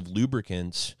case of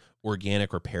lubricants,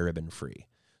 organic or paraben free.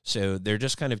 So they're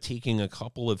just kind of taking a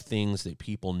couple of things that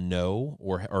people know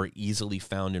or are easily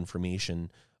found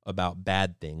information about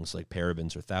bad things like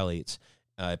parabens or phthalates.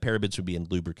 Parabens would be in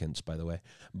lubricants, by the way,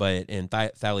 but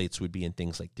phthalates would be in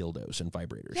things like dildos and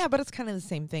vibrators. Yeah, but it's kind of the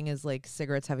same thing as like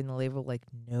cigarettes having the label like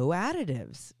no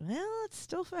additives. Well, it's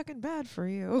still fucking bad for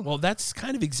you. Well, that's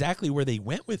kind of exactly where they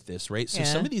went with this, right? So Yeah.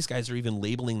 some of these guys are even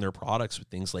labeling their products with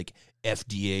things like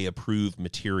FDA approved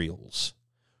materials.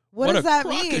 What does a that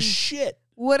crock mean? of shit.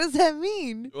 What does that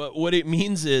mean? What it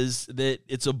means is that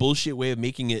it's a bullshit way of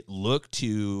making it look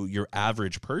to your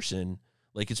average person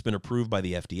like it's been approved by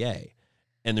the FDA.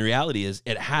 And the reality is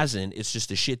it hasn't. It's just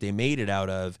the shit they made it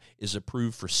out of is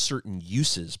approved for certain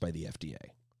uses by the FDA.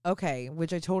 Okay,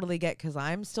 which I totally get because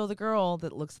I'm still the girl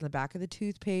that looks in the back of the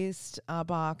toothpaste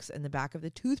box and the back of the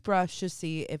toothbrush to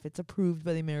see if it's approved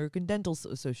by the American Dental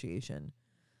Association.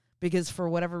 Because for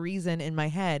whatever reason in my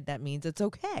head, that means it's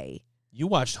okay. You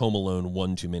watched Home Alone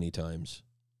one too many times.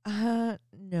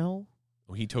 No.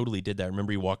 Oh, he totally did that.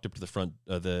 Remember he walked up to the front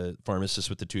of the pharmacist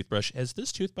with the toothbrush. Has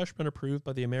this toothbrush been approved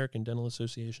by the American Dental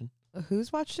Association?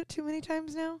 Who's watched it too many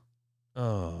times now?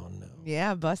 Oh, no.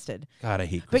 Yeah, busted. God, I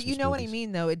hate Christmas But you know movies. what I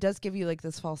mean, though? It does give you like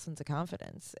this false sense of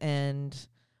confidence. And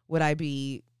would I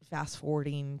be fast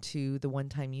forwarding to the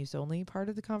one-time use only part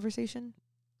of the conversation?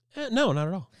 No, not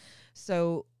at all.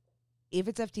 So if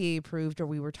it's FDA approved, or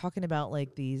we were talking about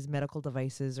like these medical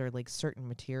devices or like certain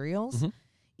materials,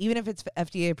 even if it's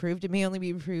FDA approved, it may only be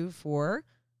approved for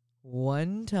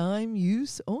one-time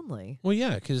use only. Well,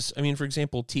 yeah, because, I mean, for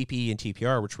example, TP and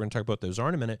TPR, which we're going to talk about those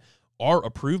in a minute, are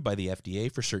approved by the FDA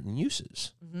for certain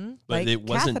uses. Mm-hmm. But like it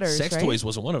wasn't, catheters, sex right? toys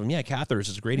wasn't one of them. Yeah, catheters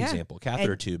is a great Yeah. example.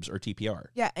 Catheter tubes or TPR.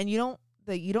 Yeah, and you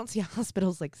don't see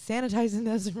hospitals like sanitizing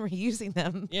those and reusing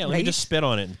them. Yeah, right? let me just spit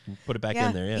on it and put it back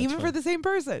in there. Yeah, even for the same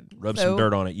person. Rub some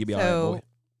dirt on it. You be all right,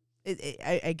 boy.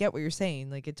 I get what you're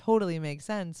saying. Like, it totally makes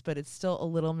sense, but it's still a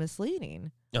little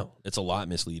misleading. No, it's a lot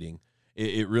misleading.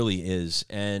 It really is.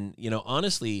 And, you know,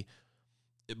 honestly,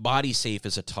 body safe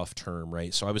is a tough term,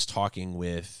 right? So I was talking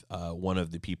with one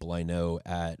of the people I know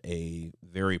at a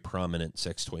very prominent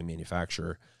sex toy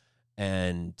manufacturer,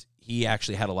 and he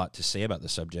actually had a lot to say about the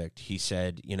subject. He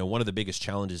said, you know, one of the biggest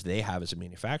challenges they have as a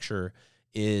manufacturer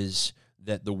is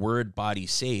that the word body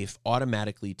safe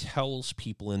automatically tells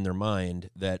people in their mind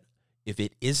that if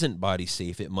it isn't body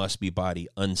safe, it must be body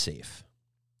unsafe.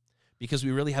 Because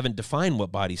we really haven't defined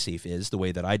what body safe is the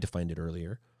way that I defined it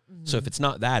earlier. Mm-hmm. So if it's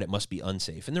not that, it must be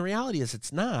unsafe. And the reality is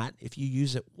it's not if you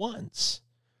use it once,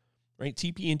 right?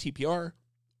 TP and TPR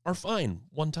are fine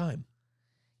one time.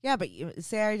 Yeah, but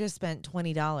say I just spent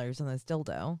 $20 on this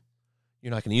dildo.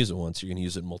 You're not going to use it once. You're going to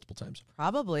use it multiple times.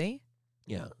 Probably.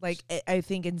 Yeah. Like, I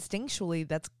think instinctually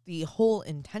that's the whole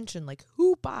intention. Like,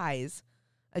 who buys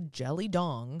a jelly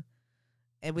dong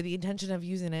and with the intention of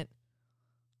using it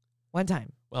one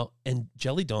time? Well, and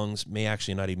jelly dongs may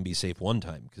actually not even be safe one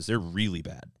time because they're really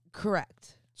bad.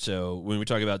 Correct. So when we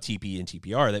talk about TP and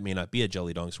TPR, that may not be a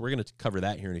jelly dong. So we're going to cover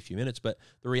that here in a few minutes. But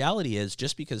the reality is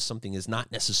just because something is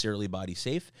not necessarily body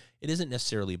safe, it isn't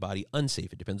necessarily body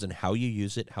unsafe. It depends on how you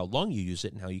use it, how long you use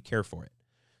it, and how you care for it.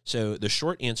 So the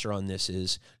short answer on this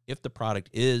is if the product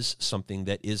is something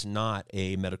that is not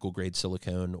a medical grade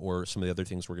silicone or some of the other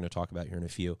things we're going to talk about here in a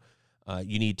few,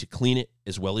 you need to clean it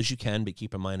as well as you can, but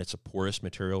keep in mind it's a porous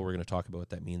material. We're going to talk about what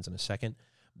that means in a second.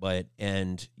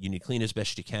 And you need to clean it as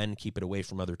best you can, keep it away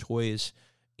from other toys,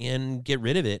 and get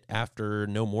rid of it after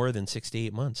no more than 6 to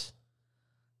 8 months.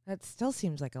 That still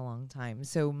seems like a long time.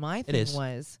 So my It thing is.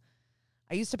 was,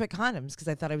 I used to pick condoms because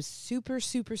I thought I was super,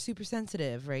 super, super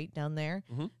sensitive right down there.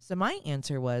 Mm-hmm. So my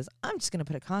answer was, I'm just going to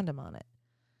put a condom on it.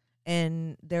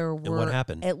 And there were, what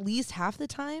happened? at least half the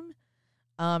time,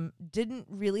 didn't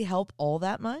really help all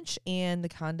that much. And the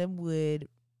condom would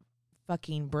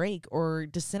fucking break or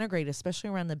disintegrate, especially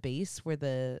around the base where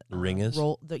the ring is?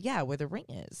 where the ring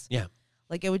is. Yeah.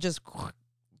 Like it would just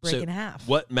break So in half.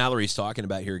 What Mallory's talking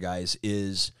about here, guys,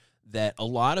 is that a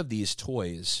lot of these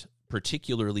toys,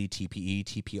 particularly TPE,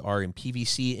 TPR, and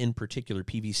PVC in particular,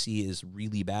 PVC is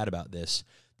really bad about this.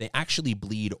 They actually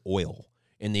bleed oil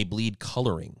and they bleed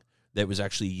coloring that was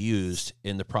actually used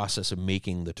in the process of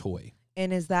making the toy.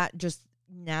 And is that just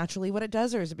naturally what it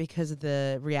does, or is it because of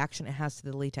the reaction it has to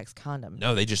the latex condom?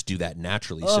 No, they just do that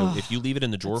naturally. Ugh, so if you leave it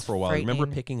in the drawer that's for a while, remember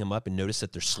frightening. picking them up and notice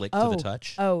that they're slick to the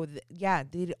touch? Oh, yeah.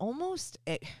 They'd almost.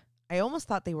 I almost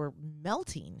thought they were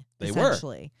melting. They were.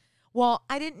 essentially. Well,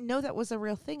 I didn't know that was a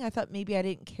real thing. I thought maybe I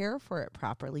didn't care for it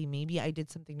properly. Maybe I did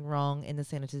something wrong in the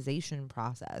sanitization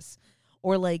process,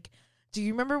 or like. Do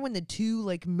you remember when the two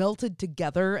like melted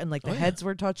together and like the heads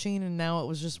were touching and now it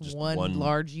was just one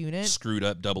large unit? Screwed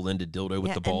up double-ended dildo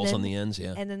with the balls on the ends,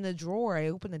 yeah. And then the drawer, I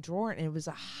opened the drawer and it was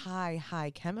a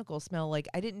high chemical smell. Like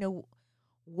I didn't know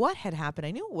what had happened.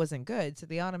 I knew it wasn't good, so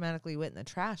they automatically went in the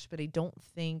trash, but I don't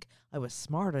think I was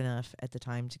smart enough at the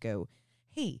time to go,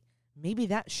 hey, maybe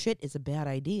that shit is a bad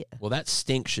idea. Well, that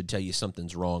stink should tell you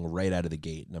something's wrong right out of the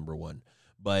gate, number one.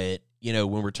 But, you know,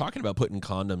 when we're talking about putting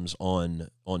condoms on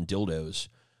dildos,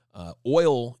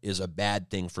 Oil is a bad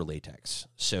thing for latex.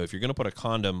 So if you're going to put a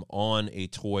condom on a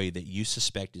toy that you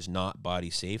suspect is not body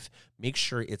safe, make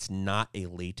sure it's not a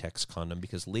latex condom,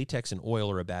 because latex and oil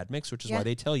are a bad mix, which is why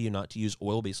they tell you not to use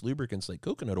oil-based lubricants like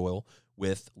coconut oil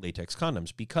with latex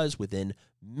condoms, because within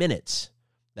minutes,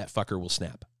 that fucker will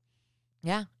snap.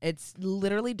 Yeah, it's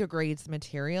literally degrades the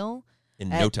material In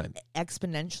no time.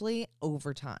 exponentially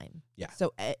over time. Yeah.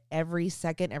 So every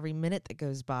second, every minute that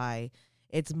goes by,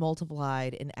 it's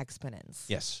multiplied in exponents.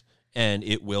 Yes. And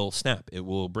it will snap. It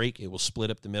will break. It will split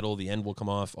up the middle. The end will come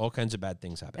off. All kinds of bad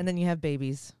things happen. And then you have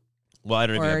babies. Well, I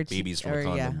don't know if you have babies from a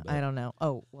condom. Yeah, but. I don't know.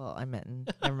 Oh, well, I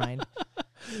meant, never mind.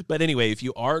 But anyway, if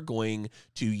you are going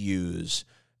to use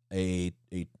a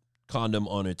condom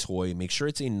on a toy, make sure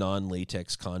it's a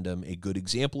non-latex condom. A good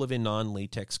example of a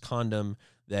non-latex condom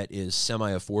that is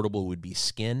semi-affordable would be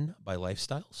Skin by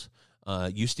Lifestyles.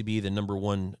 Used to be the number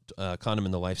one condom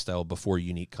in the lifestyle before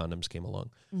Unique condoms came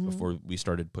along, before we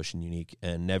started pushing Unique.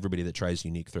 And everybody that tries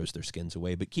Unique throws their skins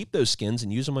away. But keep those skins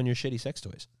and use them on your shitty sex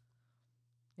toys.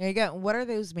 There you go. What are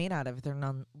those made out of if they're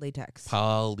non-latex?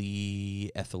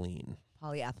 Polyethylene.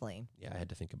 Polyethylene. Yeah, I had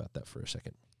to think about that for a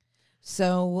second.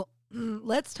 So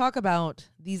let's talk about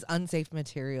these unsafe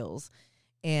materials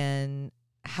and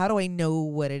how do I know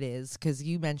what it is? Because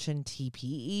you mentioned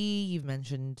TPE, you've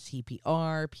mentioned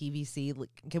TPR, PVC.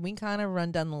 Can we kind of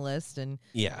run down the list and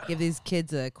give these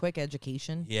kids a quick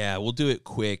education? Yeah, we'll do it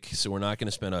quick, so we're not going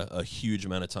to spend a huge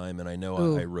amount of time, and I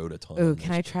know I wrote a ton. Oh,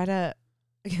 can I try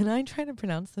to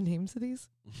pronounce the names of these?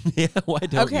 Yeah, why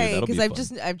don't you? Okay, because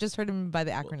I've just heard them by the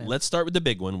acronym. Let's start with the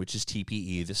big one, which is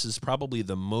TPE. This is probably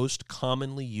the most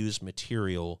commonly used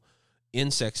material in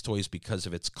sex toys because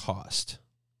of its cost.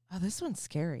 Oh, this one's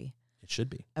scary. It should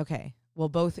be. Okay. Well,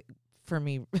 both for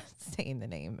me saying the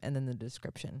name and then the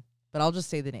description. But I'll just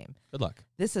say the name. Good luck.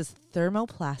 This is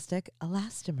thermoplastic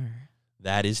elastomer.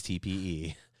 That is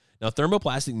TPE. Now,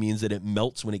 thermoplastic means that it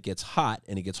melts when it gets hot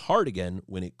and it gets hard again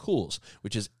when it cools,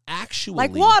 which is actually...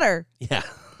 like water. Yeah,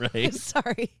 right?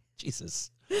 Sorry.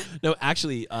 Jesus. No,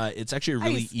 actually, it's actually a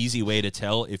really easy way to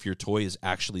tell if your toy is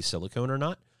actually silicone or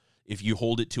not. If you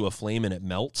hold it to a flame and it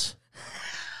melts...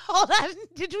 Hold on.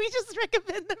 Did we just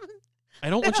recommend them? I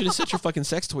don't want you to set your fucking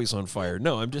sex toys on fire.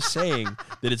 No, I'm just saying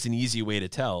that it's an easy way to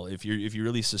tell. If you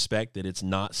really suspect that it's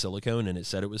not silicone and it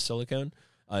said it was silicone,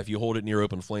 if you hold it near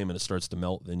open flame and it starts to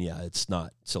melt, then yeah, it's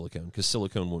not silicone, because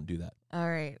silicone won't do that. All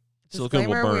right. Silicone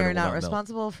will burn. We are it not will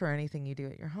responsible for anything you do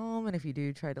at your home, and if you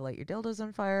do try to light your dildos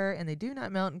on fire and they do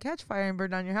not melt and catch fire and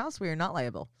burn down your house, we are not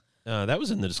liable. That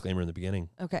was in the disclaimer in the beginning.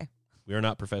 Okay. We are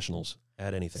not professionals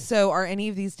at anything. So are any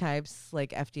of these types like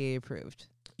FDA approved?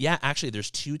 Yeah, actually, there's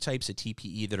two types of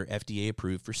TPE that are FDA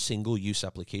approved for single-use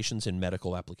applications and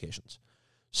medical applications.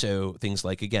 So things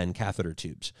like, again, catheter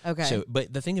tubes. Okay. So,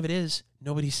 but the thing of it is,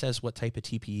 nobody says what type of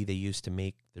TPE they use to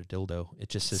make their dildo. It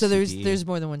just says so TPE. there's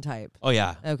more than one type. Oh,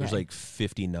 yeah. Okay. There's like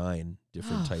 59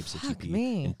 different types of TPE.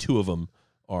 Me. And 2 of them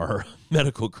are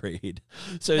medical grade.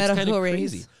 So it's kind of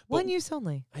crazy. One use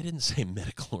only. I didn't say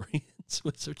medical grade.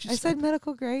 What's what you I said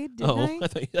medical grade, didn't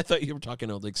I thought you were talking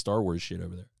about like Star Wars shit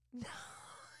over there.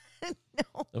 No.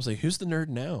 I was like, who's the nerd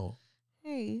now?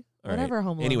 Hey, All whatever. right.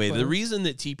 Home Alone Anyway, the quote. reason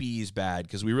that TPE is bad,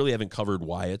 because we really haven't covered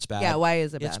why it's bad. Yeah, why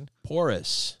is it It's bad?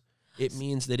 porous. It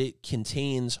means that it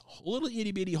contains little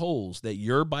itty bitty holes that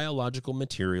your biological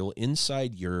material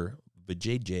inside your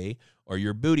vajayjay or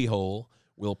your booty hole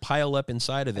will pile up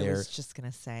inside of there. I was just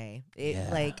gonna say,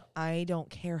 like, I don't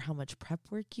care how much prep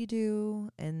work you do,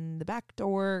 and the back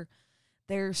door,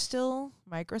 there's still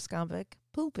microscopic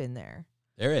poop in there.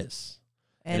 There is.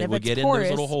 And if it will it's get porous, in those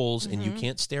little holes, and you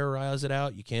can't sterilize it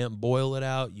out. You can't boil it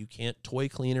out. You can't toy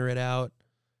cleaner it out.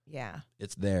 Yeah,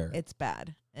 It's there. it's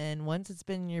bad. And once it's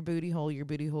been in your booty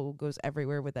hole goes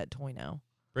everywhere with that toy now.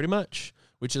 Pretty much,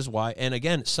 which is why, and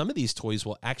again, some of these toys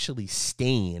will actually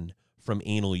stain from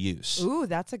anal use. Ooh,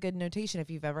 that's a good notation.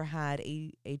 If you've ever had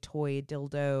a toy, a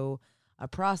dildo, a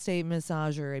prostate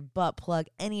massager, a butt plug,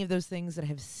 any of those things that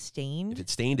have stained. If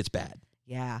it's stained, it's bad.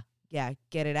 Yeah.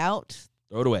 Get it out.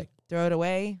 Throw it away. Throw it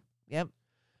away. Yep.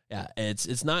 Yeah,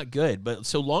 it's not good. But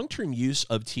so long-term use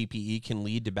of TPE can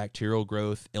lead to bacterial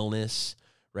growth, illness,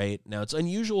 right? Now, it's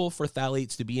unusual for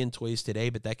phthalates to be in toys today,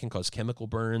 but that can cause chemical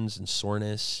burns and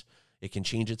soreness. It can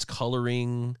change its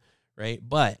coloring, right?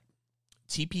 But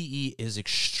TPE is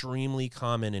extremely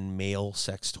common in male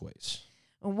sex toys.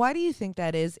 Why do you think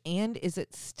that is? And is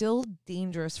it still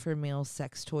dangerous for male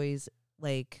sex toys,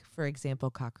 like, for example,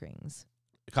 cock rings?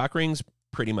 Cock rings,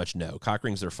 pretty much no. Cock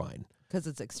rings, they're fine. Because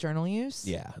it's external use?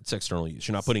 Yeah, it's external use.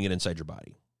 You're not putting it inside your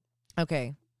body.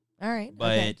 Okay. All right.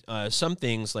 But some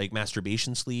things like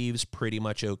masturbation sleeves, pretty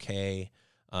much okay.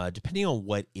 depending on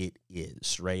what it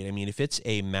is, right? I mean, if it's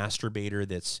a masturbator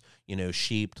that's,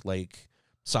 shaped like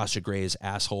Sasha Grey's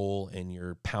asshole and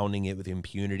you're pounding it with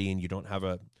impunity and you don't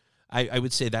have I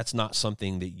would say that's not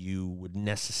something that you would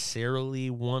necessarily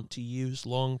want to use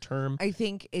long term. I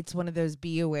think it's one of those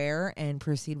be aware and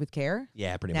proceed with care.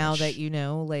 Yeah, pretty much. Now that you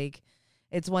know, like,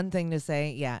 it's one thing to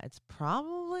say, yeah, it's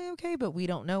probably okay, but we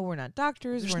don't know. We're not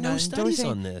doctors. There's We're no not studies endorsing.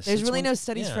 on this. There's It's really no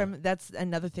studies yeah. from. That's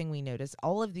another thing we noticed. A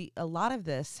lot of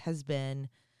this has been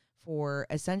for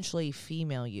essentially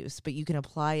female use, but you can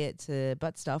apply it to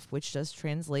butt stuff, which does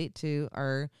translate to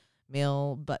our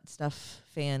male butt stuff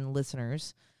fan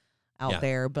listeners out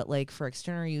there. But like for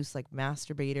external use, like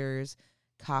masturbators,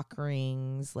 cock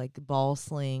rings, like ball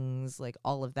slings, like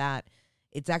all of that,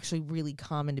 it's actually really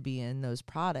common to be in those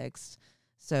products.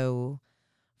 So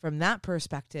from that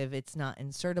perspective, it's not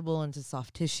insertable into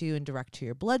soft tissue and direct to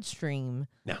your bloodstream.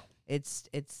 No. It's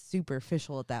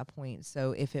superficial at that point.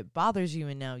 So if it bothers you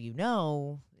and now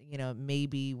it may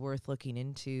be worth looking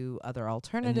into other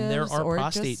alternatives. And there are or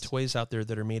prostate toys out there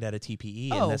that are made out of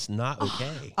TPE, and that's not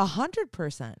okay.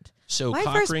 100%. So My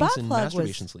cock first rings butt and plug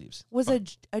masturbation sleeves. Was a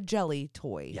jelly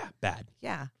toy. Yeah, bad.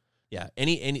 Yeah. Yeah.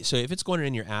 Any so if it's going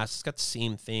in your ass, it's got the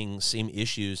same thing, same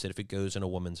issues that if it goes in a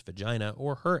woman's vagina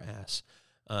or her ass.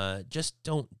 Just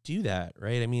don't do that,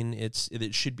 right? I mean,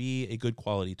 it should be a good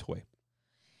quality toy.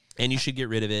 And you should get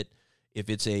rid of it if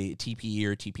it's a TPE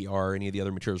or TPR or any of the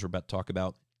other materials we're about to talk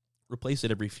about. Replace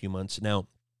it every few months. Now,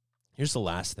 here's the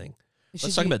last thing.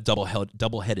 Let's talk about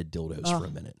double-headed dildos for a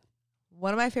minute.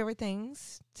 One of my favorite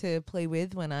things to play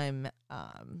with when I'm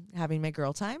having my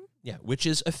girl time. Yeah, which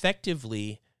is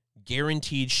effectively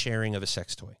guaranteed sharing of a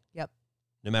sex toy. Yep.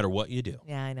 No matter what you do.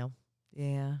 Yeah, I know.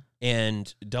 Yeah.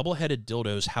 And double-headed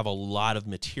dildos have a lot of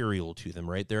material to them,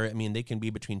 right? They can be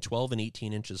between 12 and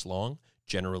 18 inches long.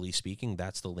 Generally speaking,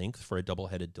 that's the length for a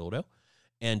double-headed dildo.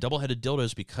 And double-headed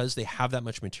dildos, because they have that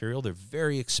much material, they're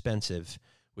very expensive,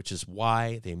 which is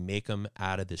why they make them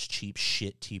out of this cheap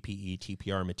shit TPE,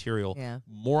 TPR material. Yeah.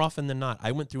 More often than not,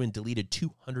 I went through and deleted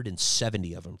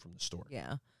 270 of them from the store.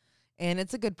 Yeah. And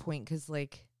it's a good point because,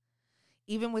 like,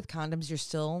 even with condoms, you're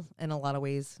still, in a lot of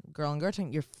ways, girl and girl time,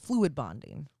 you're fluid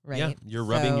bonding, right? Yeah, you're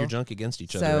rubbing your junk against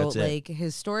each other. That's like,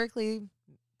 historically,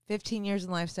 15 years in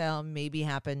lifestyle maybe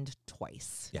happened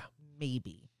twice. Yeah.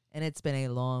 Maybe. And it's been a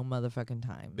long motherfucking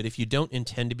time. But if you don't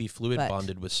intend to be fluid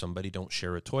bonded with somebody, don't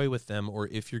share a toy with them. Or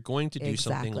if you're going to do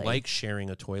something like sharing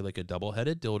a toy like a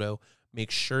double-headed dildo,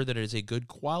 make sure that it is a good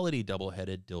quality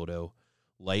double-headed dildo,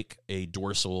 like a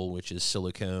dorsal, which is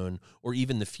silicone, or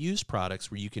even the Fuse products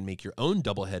where you can make your own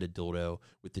double-headed dildo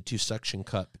with the two suction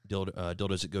cup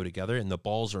dildos that go together, and the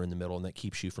balls are in the middle, and that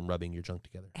keeps you from rubbing your junk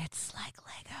together. It's like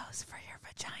Legos for your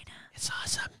vagina. It's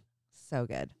awesome. So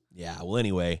good. Yeah, well,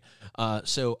 anyway,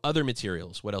 so other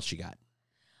materials. What else you got?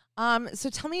 So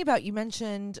tell me about, you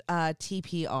mentioned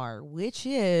TPR, which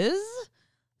is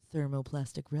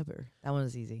thermoplastic rubber. That one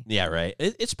was easy. Yeah, right.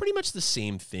 It's pretty much the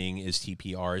same thing as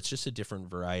TPR. It's just a different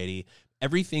variety.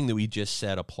 Everything that we just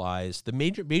said applies. The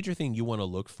major thing you want to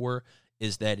look for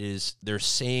is they're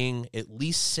at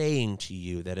least saying to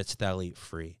you that it's phthalate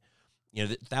free. You know,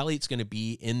 that phthalate's going to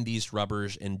be in these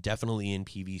rubbers and definitely in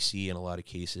PVC in a lot of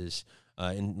cases,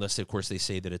 unless, of course, they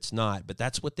say that it's not. But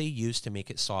that's what they use to make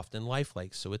it soft and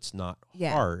lifelike, so it's not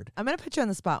hard. I'm going to put you on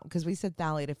the spot because we said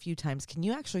phthalate a few times. Can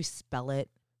you actually spell it?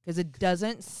 Because it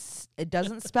doesn't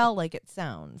spell like it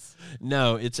sounds.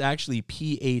 No, it's actually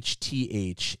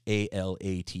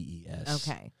PHTHALATES.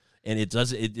 Okay. And it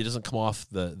doesn't come off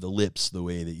the lips the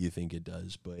way that you think it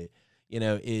does, but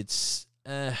it's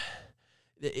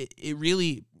it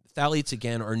really, phthalates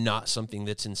again are not something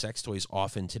that's in sex toys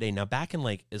often today. Now, back in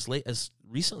as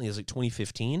recently as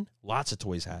 2015, lots of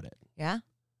toys had it. Yeah.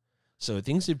 So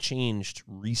things have changed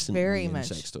recently Very in much.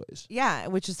 sex toys. Yeah,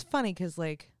 which is funny because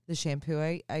the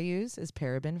shampoo I use is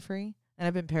paraben free, and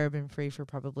I've been paraben free for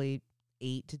probably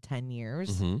 8 to 10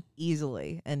 years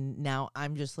easily. And now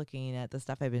I'm just looking at the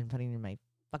stuff I've been putting in my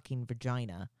fucking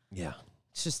vagina. Yeah.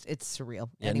 It's surreal.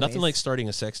 Yeah, Anyways. nothing like starting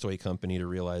a sex toy company to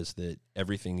realize that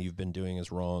everything you've been doing is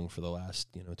wrong for the last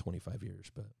 25 years.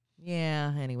 But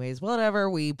yeah, anyways, whatever.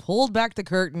 We pulled back the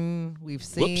curtain. We've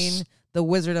seen the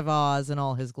Wizard of Oz in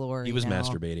all his glory. He was now.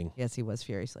 masturbating. Yes, he was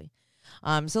furiously.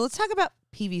 So let's talk about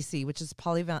PVC, which is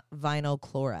polyvinyl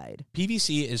chloride.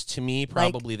 PVC is, to me,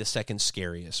 probably the second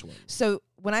scariest one. So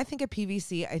when I think of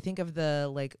PVC, I think of the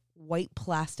white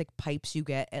plastic pipes you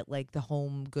get at the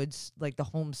home goods, the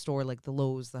home store, like the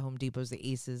Lowe's, the Home Depots,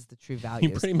 the Aces, the True Values.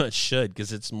 You pretty much should,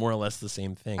 because it's more or less the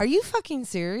same thing. Are you fucking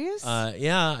serious?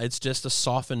 Yeah, it's just a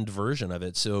softened version of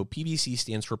it. So PVC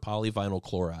stands for polyvinyl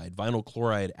chloride. Vinyl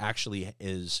chloride actually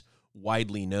is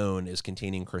widely known as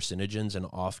containing carcinogens and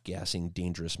off-gassing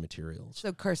dangerous materials.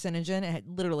 So carcinogen, it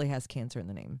literally has cancer in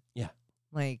the name. Yeah.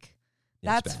 Like,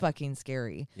 Yeah, it's that's bad. fucking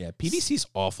scary. Yeah, PVC's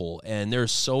awful, and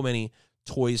there's so many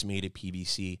toys made of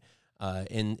PVC.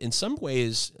 And in some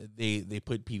ways, they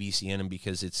put PVC in them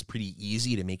because it's pretty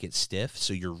easy to make it stiff.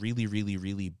 So your really, really,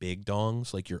 really big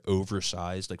dongs, like your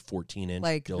oversized, like 14-inch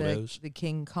Like dildos. the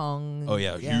King Kong. Oh,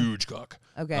 yeah, huge cock.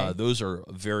 Okay. Those are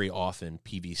very often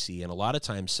PVC. And a lot of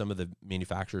times, some of the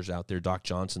manufacturers out there, Doc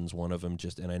Johnson's one of them,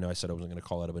 and I know I said I wasn't going to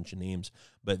call out a bunch of names,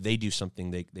 but they do something,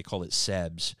 they call it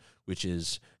SEBS, which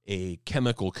is a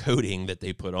chemical coating that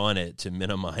they put on it to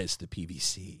minimize the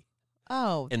PVC.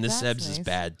 Oh, And the that's SEBS is nice.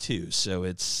 bad too. So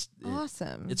it's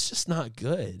Awesome. it's just not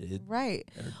good. Right.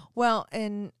 Well,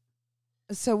 and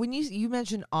so when you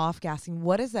mentioned off-gassing,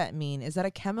 what does that mean? Is that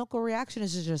a chemical reaction?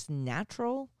 Is it just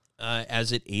natural?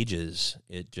 As it ages,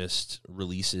 it just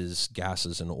releases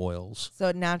gases and oils. So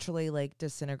it naturally like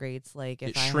disintegrates. Like if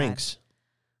It I had- shrinks.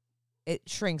 it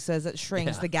shrinks. So as it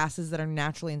shrinks, Yeah. the gases that are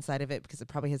naturally inside of it, because it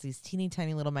probably has these teeny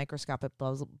tiny little microscopic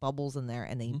bubbles in there,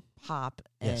 and they pop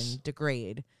and Yes.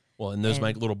 degrade. Well, and those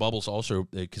And- little bubbles also,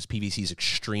 because PVC is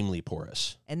extremely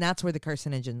porous, And that's where the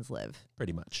carcinogens live.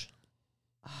 pretty much.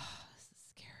 Oh, this is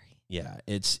scary. Yeah,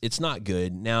 it's not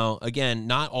good. Now, again,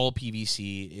 not all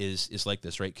PVC is like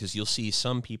this, right? Because you'll see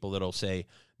some people that'll say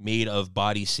made of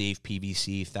body safe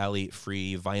PVC, phthalate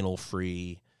free, vinyl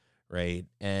free, right?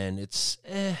 And it's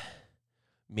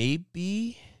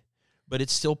maybe, but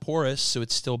it's still porous, so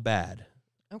it's still bad.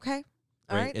 Okay.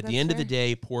 All Right? right. At that's the end of the fair.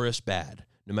 day, porous bad.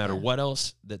 No matter Yeah. what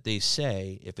else that they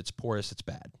say, if it's porous, it's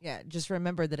bad. Yeah, just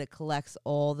remember that it collects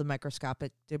all the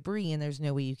microscopic debris, and there's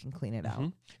no way you can clean it out.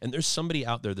 Mhm. And there's somebody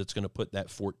out there that's going to put that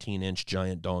 14-inch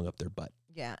giant dong up their butt.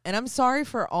 Yeah, and I'm sorry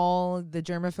for all the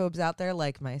germaphobes out there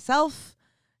like myself.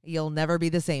 You'll never be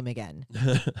the same again.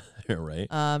 Right?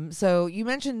 So you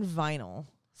mentioned vinyl.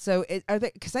 So are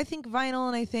they? Because I think vinyl,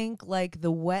 and I think like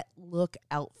the wet look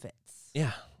outfits.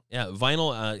 Yeah. Yeah.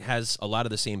 Vinyl has a lot of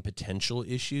the same potential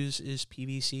issues as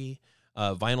PVC.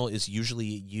 Vinyl is usually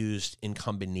used in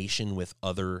combination with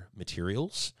other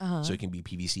materials. Uh-huh. So it can be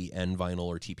PVC and vinyl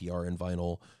or TPR and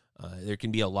vinyl. There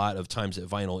can be a lot of times that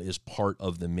vinyl is part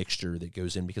of the mixture that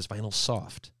goes in because vinyl's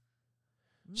soft.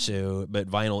 So, but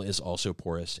vinyl is also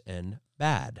porous and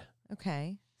bad.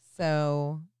 Okay.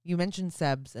 So you mentioned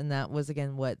SEBS, and that was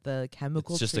again what the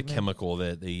chemical. It's just treatment- a chemical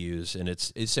that they use, and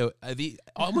it's so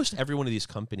almost every one of these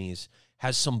companies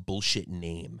has some bullshit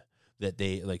name that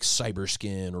they like Cyber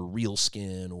Skin or Real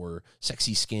Skin or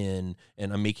Sexy Skin,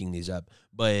 and I'm making these up,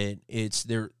 but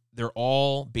they're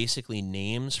all basically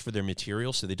names for their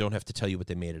material, so they don't have to tell you what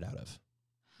they made it out of.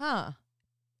 Huh.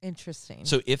 Interesting.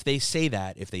 So if they say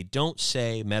that, if they don't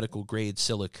say medical grade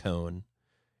silicone,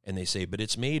 and they say, but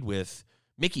it's made with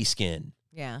Mickey skin,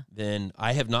 yeah. then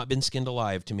I have not been skinned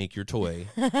alive to make your toy.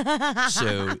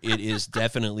 So it is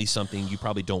definitely something you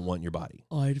probably don't want in your body.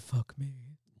 I'd fuck me.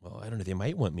 Well, I don't know. They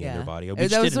might want me in Yeah. their body. We That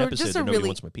just was did an a- episode just that a nobody really-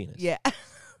 wants my penis. Yeah.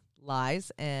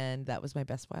 Lies, and that was my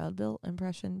Best Wild Bill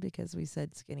impression because we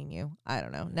said skinning you. I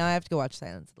don't know. Now I have to go watch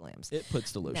Silence of the Lambs. It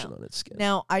puts the lotion No. on its skin.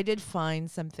 Now I did find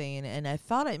something, and I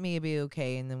thought it may be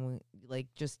okay, and then we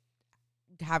like just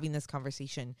having this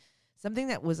conversation, something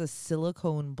that was a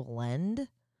silicone blend,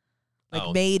 like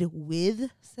Oh. made with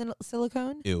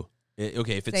silicone. Ew.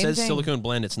 Okay, if it Same says thing. silicone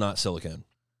blend, it's not silicone.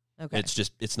 Okay.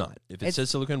 It's not. If it It's- says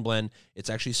silicone blend, it's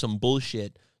actually some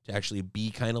bullshit to actually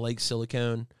be kind of like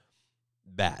silicone.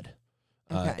 Bad.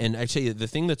 Okay. And I tell you, the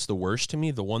thing that's the worst to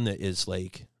me, the one that is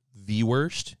like the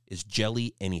worst, is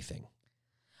jelly anything.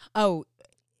 Oh,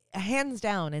 hands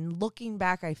down. And looking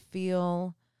back, I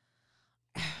feel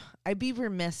I'd be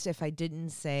remiss if I didn't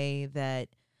say that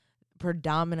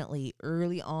predominantly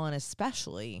early on,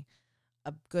 especially,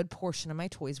 a good portion of my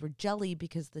toys were jelly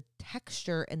because the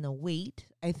texture and the weight,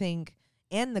 I think,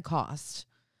 and the cost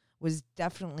was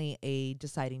definitely a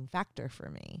deciding factor for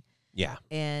me. Yeah.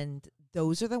 And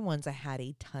those are the ones I had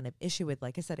a ton of issue with.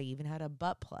 Like I said, I even had a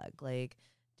butt plug, like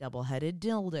double-headed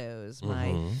dildos, my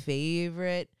Mhm.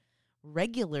 favorite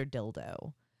regular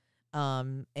dildo.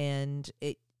 And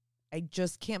I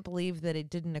just can't believe that it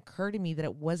didn't occur to me that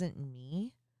it wasn't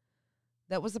me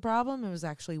that was the problem. It was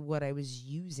actually what I was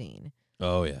using.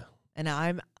 Oh, yeah. And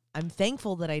I'm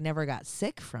thankful that I never got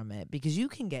sick from it, because you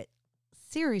can get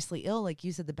seriously ill, like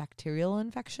you said, the bacterial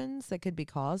infections that could be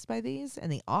caused by these,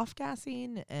 and the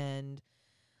off-gassing, and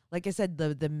like I said,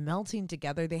 the melting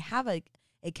together. They have a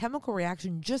chemical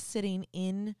reaction just sitting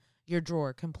in your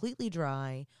drawer, completely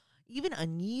dry, even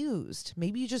unused.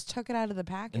 Maybe you just took it out of the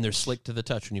package. And they're slick to the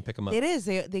touch when you pick them up. It is.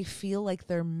 They feel like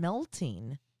they're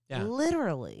melting. Yeah.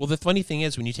 Literally. Well, the funny thing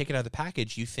is, when you take it out of the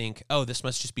package, you think, oh, this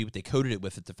must just be what they coated it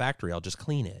with at the factory. I'll just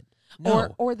clean it.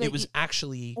 No, Or that it was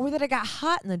actually... Or that it got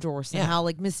hot in the drawer somehow,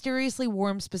 like mysteriously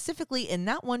warm specifically in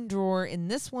that one drawer in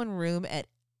this one room at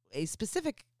a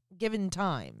specific given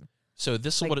time. So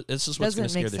this is Like, this is what's going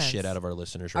to doesn't scare make the shit sense. out of our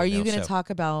listeners right Are now. you going to So- talk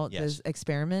about yes. this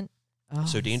experiment? Oh,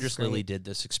 So this Dangerous is great. Lily did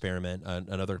this experiment.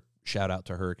 Another shout out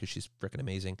to her because she's freaking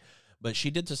amazing. But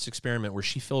she did this experiment where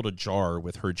she filled a jar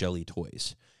with her jelly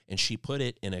toys and she put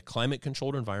it in a climate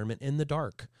controlled environment in the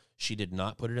dark. She did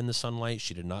not put it in the sunlight.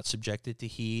 She did not subject it to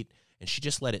heat, and she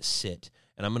just let it sit.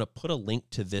 And I'm going to put a link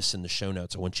to this in the show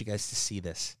notes. I want you guys to see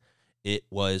this. It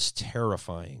was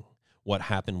terrifying what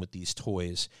happened with these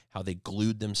toys, how they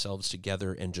glued themselves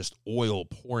together and just oil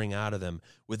pouring out of them.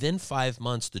 Within 5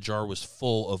 months, the jar was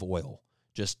full of oil,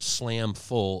 just slam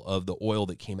full of the oil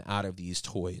that came out of these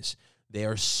toys. They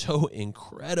are so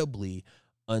incredibly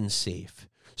unsafe.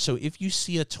 So if you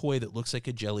see a toy that looks like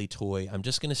a jelly toy, I'm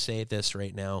just going to say this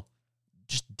right now,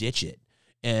 just ditch it.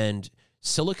 And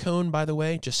silicone, by the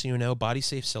way, just so you know, body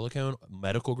safe silicone,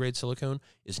 medical grade silicone,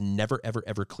 is never, ever,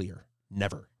 ever clear.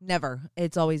 Never. Never.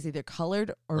 It's always either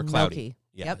colored or cloudy. milky.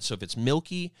 Yeah. Yep. So if it's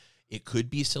milky, it could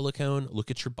be silicone.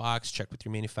 Look at your box, check with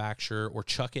your manufacturer, or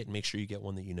chuck it and make sure you get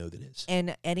one that you know that is.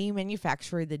 And any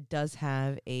manufacturer that does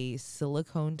have a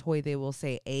silicone toy, they will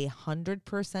say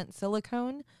 100%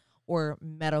 silicone or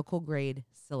medical grade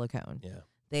silicone. Yeah.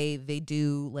 They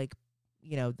do, like,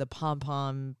 the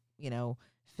pom-pom,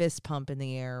 fist pump in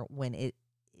the air when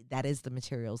that is the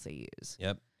materials they use.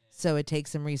 Yep. So it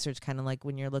takes some research, kind of like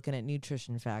when you're looking at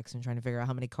nutrition facts and trying to figure out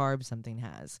how many carbs something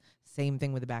has. Same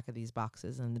thing with the back of these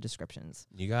boxes and the descriptions.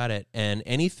 You got it. And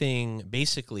anything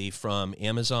basically from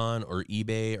Amazon or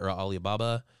eBay or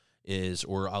Alibaba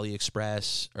or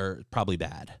AliExpress are probably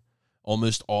bad.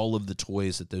 Almost all of the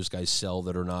toys that those guys sell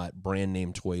that are not brand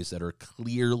name toys that are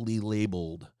clearly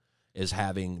labeled as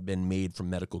having been made from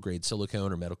medical grade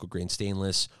silicone or medical grade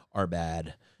stainless are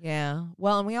bad. Yeah.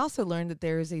 Well, and we also learned that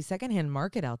there is a secondhand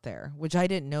market out there, which I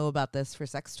didn't know about this for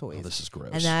sex toys. Oh, this is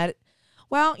gross. And that,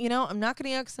 well, I'm not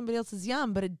going to yuck somebody else's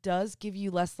yum, but it does give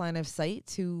you less line of sight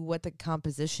to what the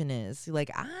composition is. Like,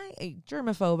 a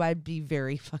germaphobe, I'd be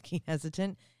very fucking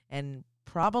hesitant and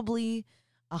probably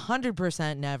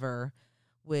 100% never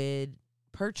would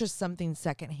purchase something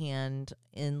secondhand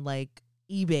in like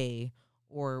eBay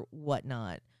or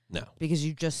whatnot. No. Because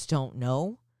you just don't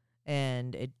know.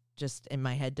 And it just, in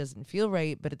my head, doesn't feel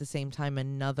right. But at the same time,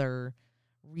 another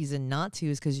reason not to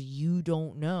is because you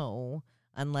don't know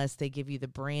unless they give you the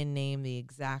brand name, the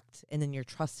exact, and then you're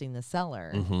trusting the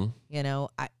seller. Mm-hmm.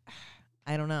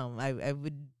 I don't know.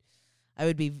 I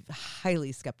would be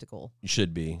highly skeptical. You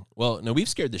should be. Well, no, we've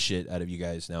scared the shit out of you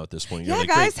guys now at this point. Yeah, You're like,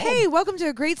 guys. great. Hey, welcome to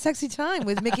a great sexy time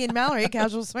with Mickey and Mallory,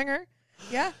 Casual Swinger.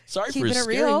 Yeah. Sorry for keeping it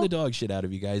scaring real. the dog shit out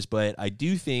of you guys, but I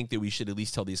do think that we should at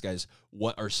least tell these guys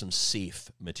what are some safe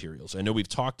materials. I know we've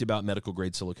talked about medical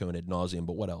grade silicone ad nauseum,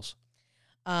 but what else?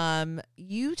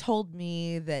 You told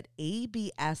me that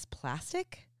ABS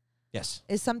plastic Yes.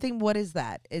 is something. What is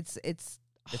that? It's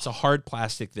It's a hard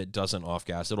plastic that doesn't off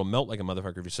gas. It'll melt like a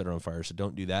motherfucker if you set it on fire, so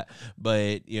don't do that.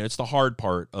 But it's the hard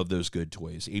part of those good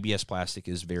toys. ABS plastic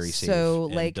is very safe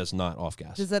and like, does not off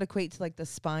gas. does that equate to like the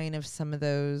spine of some of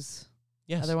those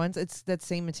Yes. other ones? It's that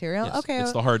same material. Yes. Okay.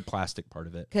 It's the hard plastic part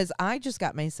of it. Because I just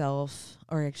got myself,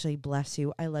 or actually, bless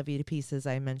you, I love you to pieces.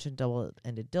 I mentioned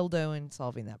double-ended dildo and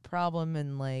solving that problem.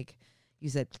 And like you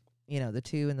said, the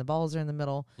two and the balls are in the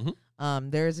middle. Mm-hmm.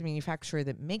 There is a manufacturer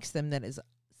that makes them that is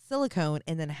silicone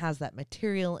and then has that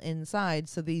material inside.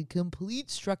 So the complete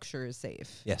structure is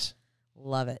safe. Yes.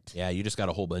 Love it. Yeah, you just got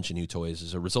a whole bunch of new toys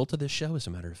as a result of this show, as a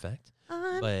matter of fact.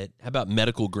 I'm But how about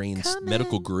medical grade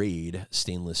coming.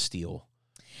 stainless steel?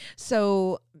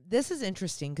 So this is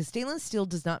interesting because stainless steel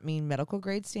does not mean medical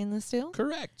grade stainless steel.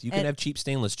 Correct. You can have cheap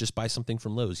stainless. Just buy something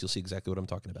from Lowe's. You'll see exactly what I'm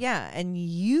talking about. Yeah, and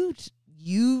you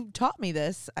taught me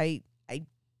this. I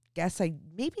guess I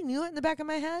maybe knew it in the back of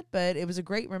my head, but it was a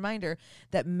great reminder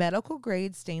that medical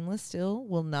grade stainless steel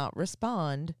will not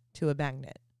respond to a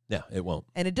magnet. Yeah, it won't.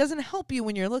 And it doesn't help you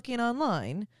when you're looking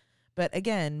online. But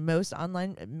again, most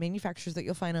online manufacturers that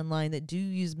you'll find online that do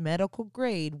use medical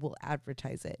grade will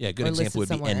advertise it. Yeah, a good or example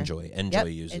list would it be somewhere. Enjoy. Enjoy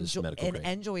uses medical and grade.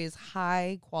 Enjoy is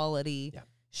high quality Yeah.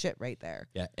 shit right there.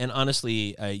 Yeah, and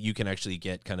honestly, you can actually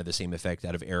get kind of the same effect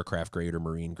out of aircraft grade or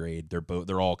marine grade.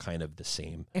 They're all kind of the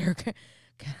same.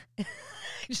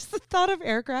 Just the thought of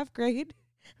aircraft grade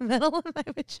metal in my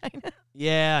vagina.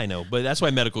 Yeah, I know, but that's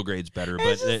why medical grade's better. But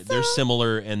It's just they're so-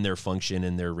 similar in their function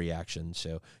and their reaction.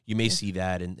 So you may see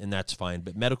that, and that's fine.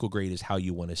 But medical grade is how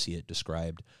you want to see it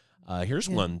described. Here's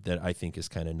one that I think is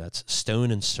kind of nuts.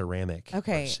 Stone and ceramic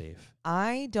Okay. are safe.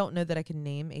 I don't know that I can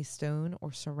name a stone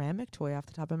or ceramic toy off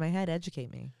the top of my head.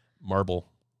 Educate me. Marble.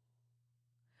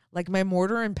 Like my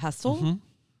mortar and pestle? Mhm.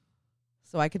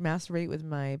 So I could masturbate with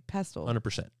my pestle.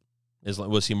 100%.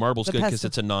 See, marble's The good because pestle.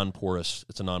 it's a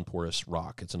non-porous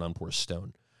rock. It's a non-porous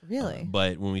stone. Really?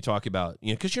 But when we talk about,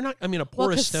 because you're not, a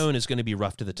porous 'cause stone is going to be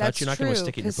rough to the touch. That's You're not true, going to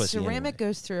stick it in your 'cause pussy ceramic anyway.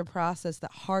 goes through a process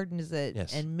that hardens it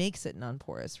Yes. and makes it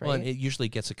non-porous, right? Well, and it usually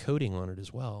gets a coating on it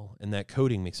as well, and that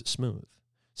coating makes it smooth.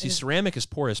 See, Is- ceramic is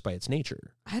porous by its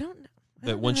nature. I don't know. I But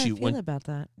don't know once how you- I feel when- about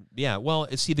that. Yeah, well,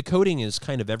 see, the coating is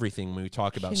kind of everything when we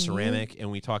talk about Can you- ceramic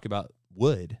and we talk about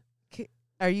wood.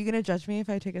 Are you going to judge me if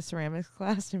I take a ceramics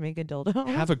class to make a dildo?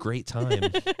 Have a great time.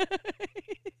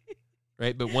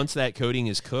 Right, but once that coating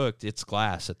is cooked, it's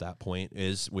glass at that point,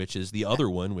 which is the other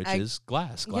one, which is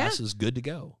glass. Glass is good to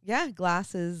go. Yeah,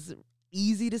 glass is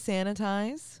easy to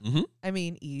sanitize. Mm-hmm. I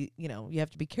mean, you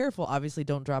have to be careful. Obviously,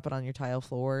 don't drop it on your tile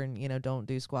floor, and don't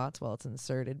do squats while it's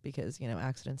inserted because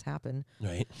accidents happen.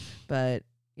 Right. But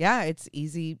yeah, it's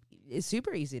easy. It's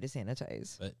super easy to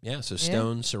sanitize. But yeah, so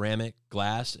stone, ceramic,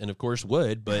 glass, and of course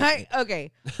wood. But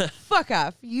Okay, fuck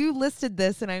off. You listed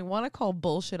this, and I want to call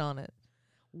bullshit on it.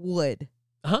 Wood.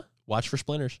 Watch for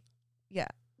splinters. Yeah,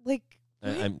 like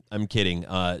what? I'm kidding.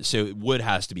 So wood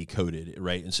has to be coated,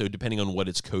 right? And so depending on what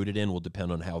it's coated in will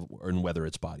depend on how and whether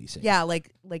it's body safe. Yeah,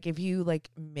 like if you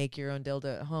make your own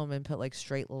dildo at home and put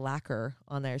straight lacquer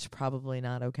on there, it's probably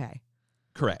not okay.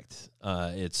 Correct.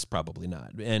 It's probably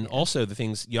not. And also the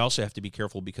things you also have to be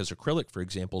careful because acrylic, for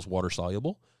example, is water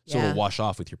soluble, so Yeah. it'll wash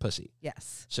off with your pussy.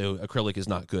 Yes. So acrylic is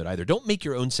not good either. Don't make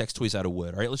your own sex toys out of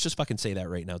wood. All right, let's just fucking say that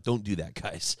right now. Don't do that,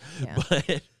 guys. Yeah.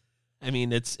 But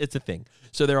it's a thing.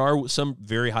 So there are some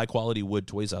very high quality wood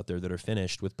toys out there that are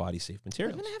finished with body safe I'm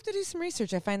materials. gonna have to do some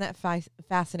research. I find that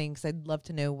fascinating because I'd love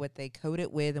to know what they coat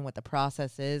it with and what the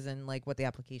process is and what the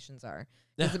applications are.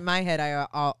 Because in my head, I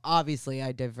obviously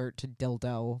I divert to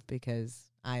dildo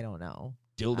because I don't know.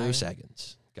 Dildo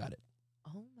Saggins. Got it.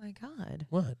 Oh my god.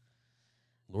 What?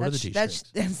 Lord of the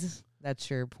G-strings. That's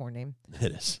your porn name.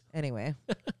 It is. Anyway.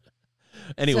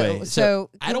 Anyway, so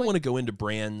I don't want to go into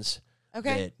brands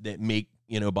okay. that make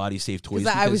body safe toys 'Cause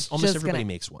I because was almost just everybody gonna-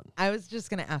 makes one. I was just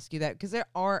going to ask you that because there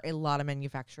are a lot of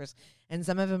manufacturers and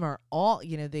some of them are all,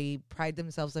 they pride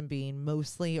themselves on being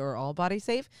mostly or all body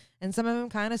safe. And some of them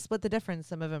kind of split the difference.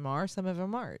 Some of them are, some of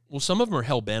them aren't. Well, some of them are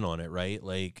hell bent on it, right?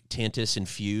 Like Tantus and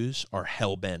Fuse are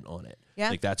hell bent on it. Yeah.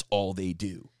 Like that's all they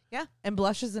do. Yeah. And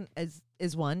Blush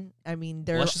is one. I mean,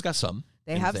 they're, Blush has got some.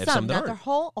 they and have they some, that not their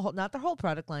aren't. not their whole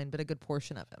product line, but a good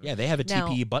portion of them. Yeah, they have a Now-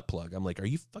 TPE butt plug. I'm like, are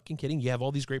you fucking kidding? You have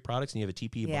all these great products and you have a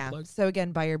TPE butt plug? So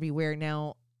again, buyer beware.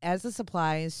 Now, as this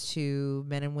applies to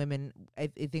men and women, I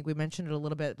think we mentioned it a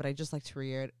little bit, but I just like to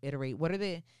reiterate: what are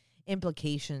the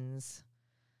implications?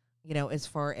 As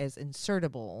far as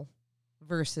insertable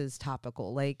versus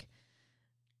topical.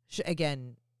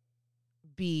 Again,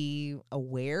 be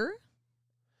aware.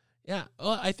 Yeah.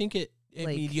 Well, I think I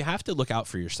mean, you have to look out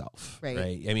for yourself, Right.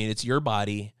 I mean, it's your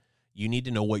body. You need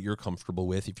to know what you're comfortable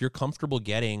with. If you're comfortable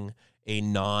getting a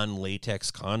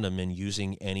non-latex condom and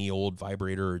using any old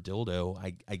vibrator or dildo,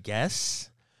 I guess.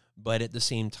 But at the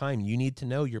same time, you need to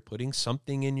know you're putting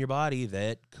something in your body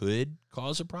that could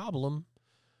cause a problem.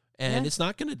 And it's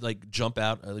not going to jump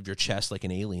out of your chest like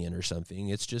an alien or something.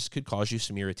 It's just could cause you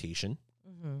some irritation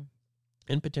Mm-hmm.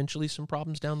 and potentially some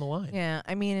problems down the line. Yeah,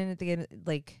 I mean, and at the end,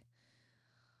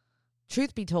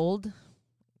 truth be told,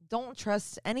 don't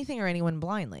trust anything or anyone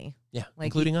blindly. Yeah, Like,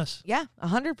 including us. Yeah,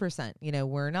 100%.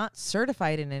 We're not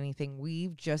certified in anything.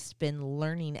 We've just been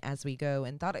learning as we go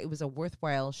and thought it was a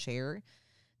worthwhile share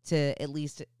to at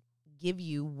least give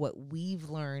you what we've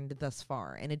learned thus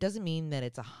far. And it doesn't mean that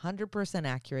it's 100%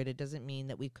 accurate. It doesn't mean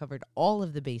that we've covered all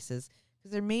of the bases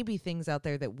because there may be things out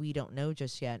there that we don't know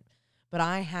just yet. But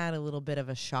I had a little bit of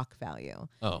a shock value.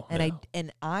 Oh,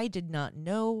 And I did not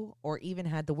know or even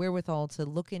had the wherewithal to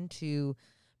look into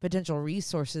potential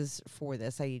resources for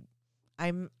this. I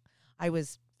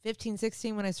was 15,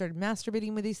 16 when I started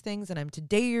masturbating with these things, and I'm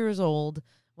today years old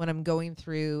when I'm going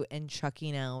through and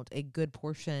chucking out a good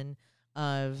portion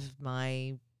of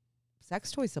my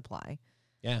sex toy supply.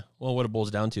 Yeah. Well, what it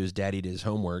boils down to is daddy did his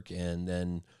homework and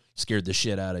then scared the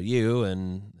shit out of you,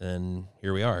 and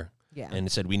here we are. Yeah.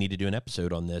 And said we need to do an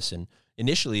episode on this. And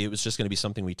initially it was just going to be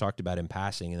something we talked about in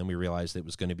passing, and then we realized it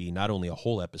was going to be not only a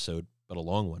whole episode, but a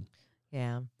long one.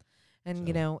 Yeah. And,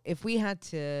 So- if we had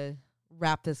to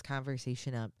wrap this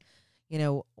conversation up,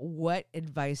 what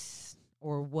advice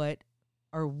or what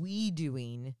are we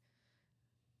doing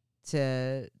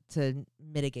to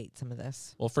mitigate some of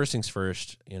this. Well, first things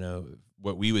first,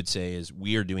 what we would say is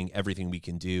we are doing everything we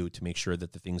can do to make sure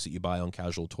that the things that you buy on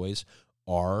Casual Toys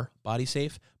are body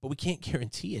safe, but we can't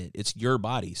guarantee it. It's your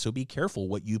body. So be careful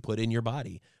what you put in your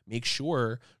body. Make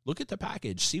sure, look at the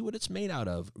package, see what it's made out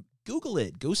of. Google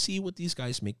it. Go see what these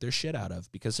guys make their shit out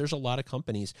of, because there's a lot of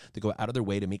companies that go out of their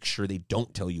way to make sure they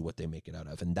don't tell you what they make it out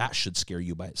of. And that should scare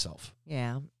you by itself.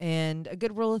 Yeah. And a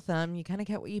good rule of thumb, you kind of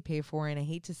get what you pay for. And I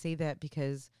hate to say that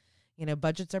because,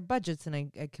 budgets are budgets, and I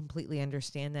completely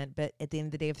understand that. But at the end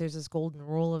of the day, if there's this golden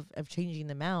rule of changing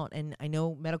them out, and I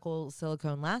know medical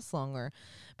silicone lasts longer,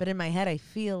 but in my head, I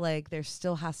feel like there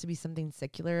still has to be something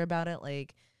secular about it.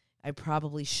 Like, I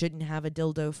probably shouldn't have a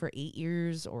dildo for 8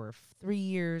 years or 3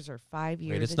 years or 5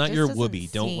 years. Right, it's not your whoopee.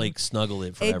 Don't snuggle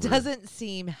it forever. It doesn't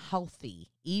seem healthy,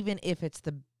 even if it's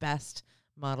the best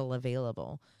model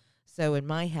available. So in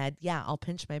my head, yeah, I'll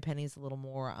pinch my pennies a little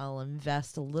more. I'll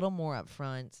invest a little more up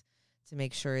front to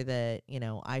make sure that,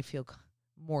 I feel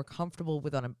more comfortable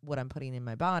with what I'm putting in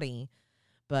my body,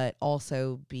 but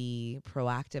also be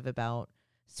proactive about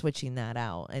switching that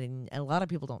out. And a lot of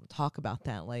people don't talk about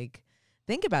that. Like,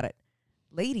 think about it.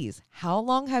 Ladies, how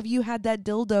long have you had that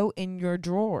dildo in your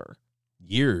drawer?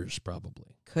 Years,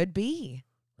 probably. Could be.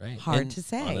 Right. Hard to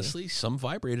say. Honestly, some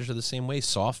vibrators are the same way.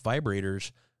 Soft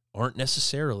vibrators aren't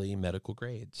necessarily medical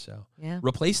grade. So yeah,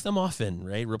 replace them often,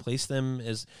 right? Replace them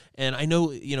and I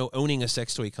know, owning a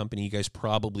sex toy company, you guys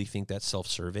probably think that's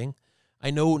self-serving.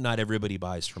 I know not everybody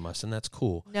buys from us, and that's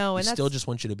cool. No, and we still just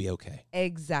want you to be okay.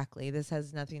 Exactly. This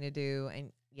has nothing to do,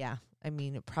 and yeah, I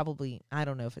mean, it probably, I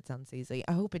don't know if it sounds easy.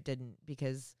 I hope it didn't,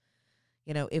 because,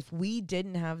 if we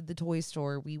didn't have the toy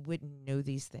store, we wouldn't know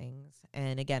these things.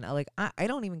 And again, I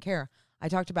don't even care. I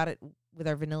talked about it with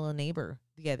our vanilla neighbor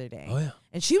the other day. Oh, yeah.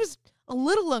 And she was a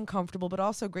little uncomfortable, but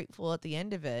also grateful at the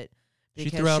end of it. She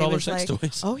threw out all her sex like,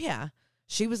 toys. Oh, yeah.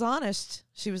 She was honest.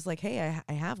 She was like, hey,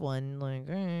 I have one. Like,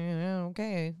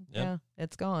 okay. Yep. Yeah,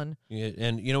 it's gone. Yeah,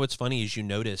 and what's funny is you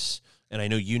notice, and I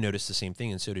know you noticed the same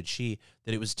thing, and so did she,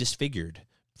 that it was disfigured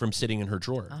from sitting in her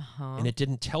drawer. Uh-huh. And it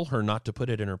didn't tell her not to put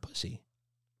it in her pussy.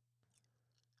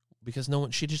 Because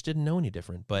she just didn't know any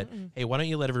different. But hey, why don't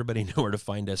you let everybody know where to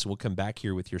find us? We'll come back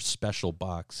here with your special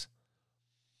box.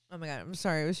 Oh my God, I'm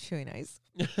sorry. I was chewing ice.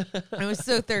 I was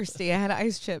so thirsty. I had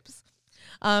ice chips.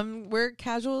 We're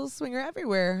Casual Swinger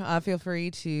everywhere. Feel free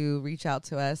to reach out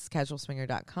to us,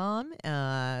 casualswinger.com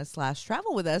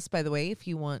 /travel with us, by the way, if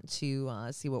you want to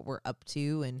see what we're up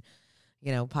to, and,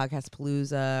 Podcast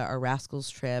Palooza, our Rascals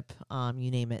trip,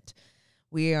 you name it.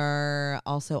 We are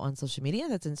also on social media.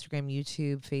 That's Instagram,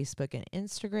 YouTube, Facebook, and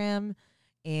Instagram.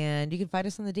 And you can find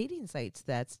us on the dating sites.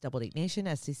 That's Double Date Nation,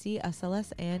 SCC,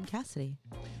 SLS, and Cassidy.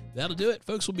 That'll do it,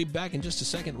 folks. We'll be back in just a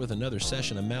second with another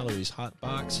session of Mallory's Hot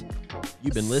Box.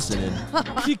 You've been listening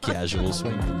to Casual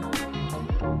Swinger.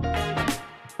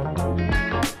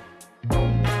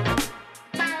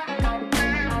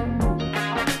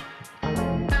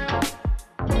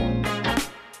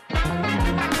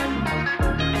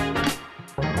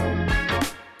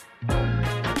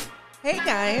 Hey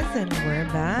guys, and we're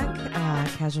back.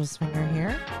 Casual Swinger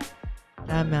here.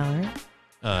 I'm Mallory.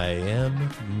 I am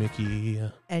Mickey.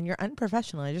 And you're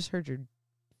unprofessional. I just heard your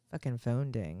fucking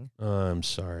phone ding. I'm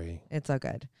sorry. It's all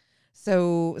good.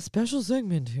 So, special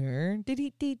segment here.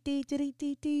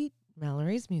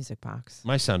 Mallory's Music Box.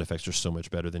 My sound effects are so much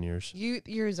better than yours.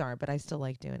 Yours are, but I still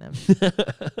like doing them.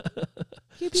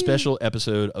 Special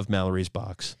episode of Mallory's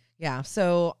Box. Yeah,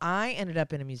 so I ended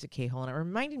up in a music K-hole, and it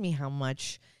reminded me how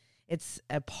much it's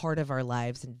a part of our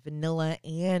lives in vanilla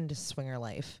and swinger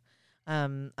life.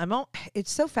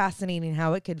 It's so fascinating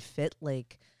how it could fit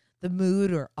like the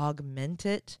mood or augment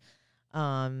it,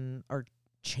 or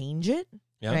change it,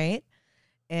 right?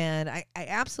 And I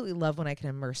absolutely love when I can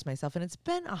immerse myself. And it's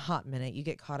been a hot minute. You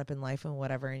get caught up in life and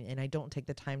whatever, and I don't take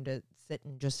the time to sit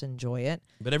and just enjoy it.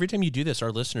 But every time you do this,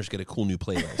 our listeners get a cool new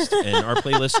playlist. And our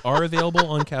playlists are available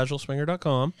on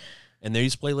casualswinger.com. And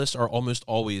these playlists are almost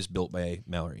always built by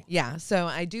Mallory. Yeah, so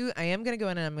I am going to go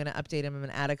in and I'm going to update them. I'm going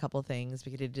to add a couple things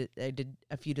because I did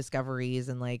a few discoveries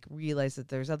and realized that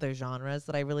there's other genres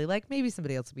that I really like. Maybe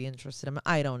somebody else would be interested in them.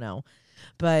 I don't know.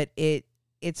 But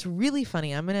it's really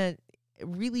funny. I'm going to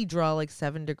really draw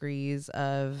 7 degrees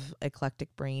of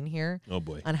eclectic brain here. Oh,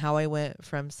 boy. On how I went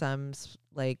from some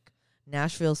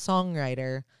Nashville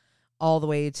songwriter all the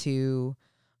way to,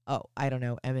 I don't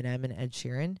know, Eminem and Ed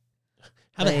Sheeran.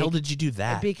 How the hell did you do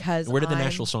that? Because where did the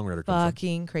Nashville songwriter come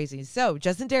fucking crazy. So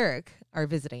Justin Derrick are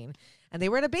visiting, and they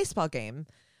were at a baseball game.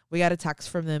 We got a text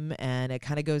from them, and it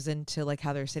kind of goes into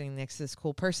how they're sitting next to this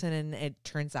cool person, and it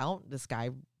turns out this guy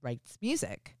writes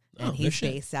music, and no he's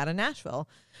shit. based out of Nashville.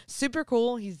 Super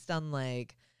cool. He's done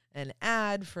like an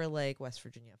ad for like West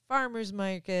Virginia Farmers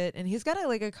Market, and he's got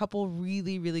like a couple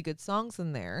really, really good songs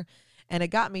in there. And it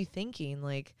got me thinking,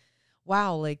 like,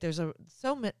 wow, like there's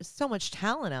so much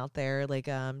talent out there. Like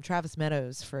Travis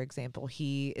Meadows, for example,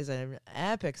 he is an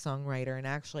epic songwriter and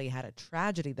actually had a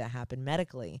tragedy that happened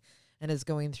medically and is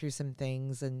going through some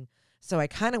things. And so I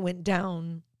kind of went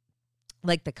down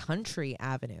like the country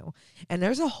avenue, and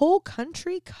there's a whole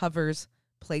country covers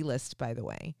playlist, by the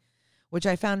way, which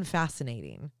I found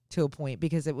fascinating to a point,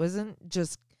 because it wasn't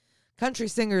just country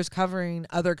singers covering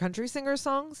other country singer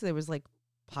songs. There was like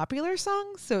popular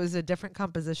songs. So it was a different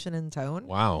composition and tone.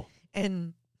 Wow.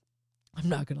 And I'm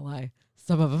not going to lie,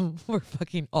 some of them were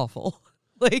fucking awful.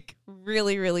 Like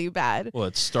really, really bad. Well,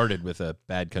 it started with a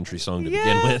bad country song to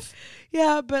begin with.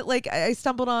 Yeah, but like I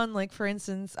stumbled on, like, for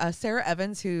instance, Sarah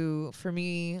Evans, who for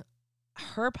me,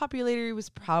 her popularity was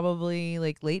probably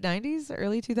like late 90s,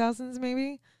 early 2000s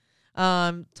maybe.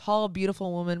 Tall,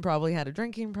 beautiful woman, probably had a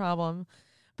drinking problem,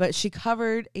 but she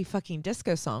covered a fucking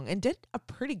disco song and did a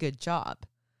pretty good job.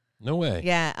 No way.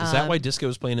 Yeah. Is that why disco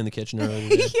was playing in the kitchen earlier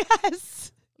today?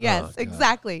 Yes. Yes, God.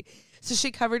 exactly. So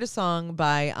she covered a song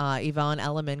by Yvonne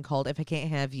Elliman called If I Can't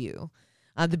Have You.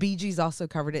 The Bee Gees also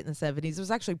covered it in the 70s. It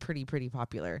was actually pretty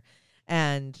popular.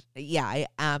 And yeah, I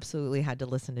absolutely had to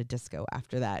listen to disco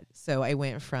after that. So I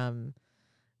went from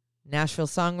Nashville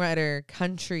songwriter,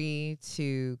 country,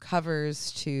 to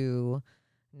covers, to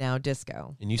now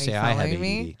disco. And you Are say I have following ADD.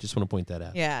 me? Just want to point that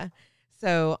out. Yeah.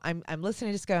 So I'm listening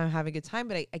to disco, I'm having a good time,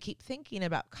 but I keep thinking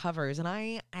about covers, and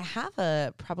I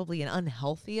have probably an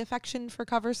unhealthy affection for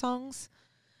cover songs.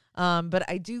 But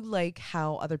I do like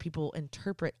how other people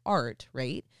interpret art,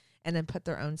 right? And then put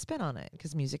their own spin on it,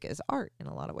 because music is art in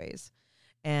a lot of ways.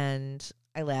 And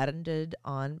I landed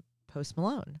on Post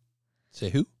Malone. Say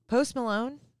who? Post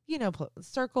Malone, you know,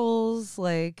 Circles,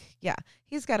 like, yeah,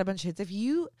 he's got a bunch of hits.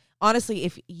 Honestly,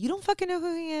 if you don't fucking know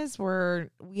who he is,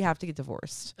 we have to get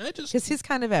divorced, because he's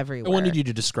kind of I everywhere. wanted you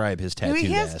to describe his tattoo.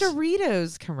 He has ass.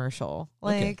 Doritos commercial,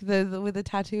 like Okay. the with the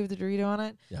tattoo of the Dorito on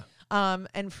it. Yeah.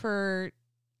 And for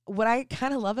what I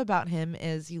kind of love about him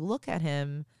is you look at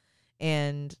him,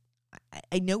 and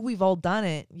I know we've all done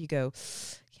it. You go,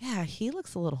 yeah, he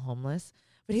looks a little homeless,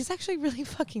 but he's actually really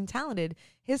fucking talented.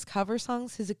 His cover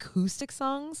songs, his acoustic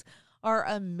songs are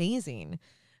amazing.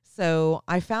 So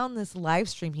I found this live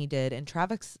stream he did, and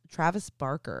Travis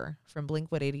Barker from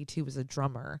Blink-182 was a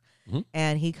drummer,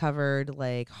 and he covered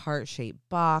like Heart-Shaped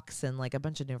Box and like a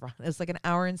bunch of Nirvana. It was like an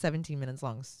hour and 17 minutes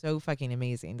long. So fucking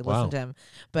amazing to listen to him.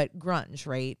 But grunge,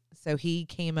 right? So he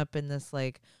came up in this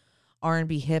like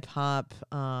R&B hip hop.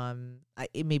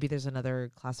 Maybe there's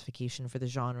another classification for the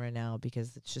genre now,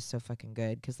 because it's just so fucking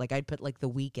good. Because like I'd put like The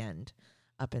Weeknd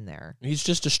up in there. He's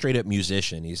just a straight up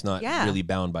musician. He's not really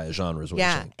bound by a genre, is what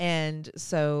you're saying. And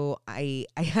so I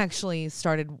actually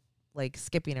started like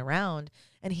skipping around,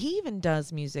 and he even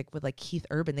does music with like Keith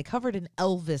Urban. They covered an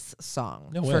Elvis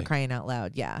song for crying out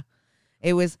loud. Yeah,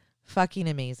 it was fucking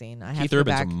amazing. Keith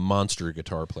Urban's a monster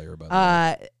guitar player, by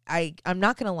the way. I'm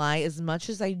not gonna lie, as much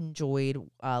as I enjoyed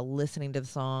listening to the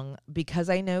song, because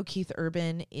I know Keith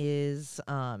Urban is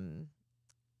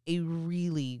a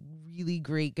really, really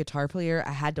great guitar player,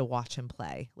 I had to watch him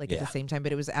play at the same time.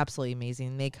 But it was absolutely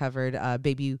amazing. They covered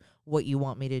Baby What You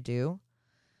Want Me to Do,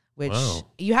 which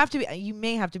you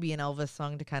may have to be an Elvis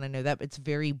song to kind of know that, but it's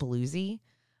very bluesy.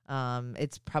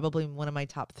 It's probably one of my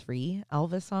top 3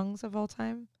 Elvis songs of all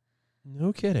time.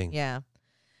 No kidding. Yeah.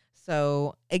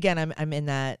 So again, I'm in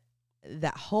that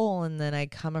hole, and then I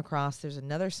come across there's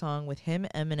another song with him,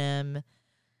 Eminem,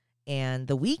 and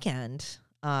The Weeknd,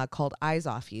 called Eyes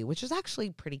Off You, which is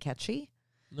actually pretty catchy.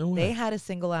 No way. They had a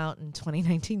single out in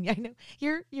 2019. Yeah, I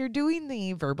know you're doing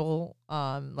the verbal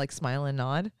like smile and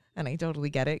nod, and I totally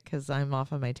get it, because I'm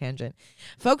off on my tangent.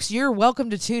 Folks, you're welcome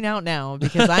to tune out now,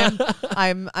 because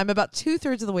I'm about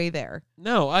 2/3 of the way there.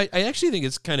 No, I actually think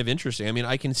it's kind of interesting. I mean,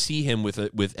 I can see him with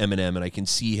Eminem, and I can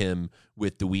see him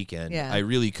with The Weeknd. Yeah. I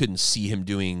really couldn't see him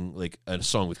doing like a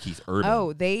song with Keith Urban.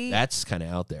 Oh, that's kind of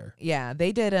out there. Yeah,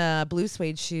 they did Blue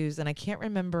Suede Shoes, and I can't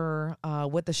remember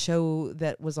what the show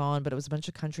that was on, but it was a bunch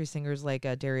of country singers, like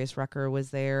Darius Rucker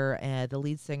was there, and the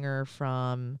lead singer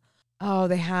from,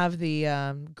 they have the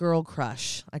Girl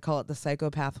Crush. I call it the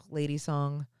Psychopath Lady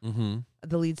song. Mm-hmm.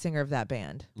 The lead singer of that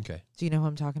band. Okay. Do you know who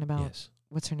I'm talking about? Yes.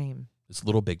 What's her name? It's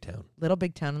Little Big Town. Little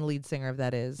Big Town, and the lead singer of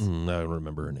that is. I don't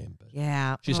remember her name, but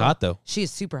yeah. she's hot though. She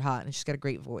is super hot, and she's got a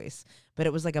great voice. But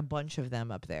it was like a bunch of them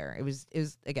up there. It was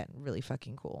again really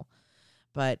fucking cool.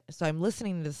 But so I'm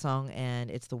listening to the song,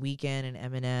 and it's The Weeknd and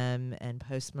Eminem and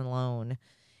Post Malone,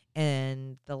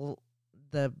 and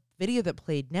the video that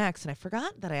played next, and I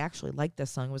forgot that I actually liked this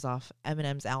song, was off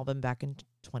Eminem's album back in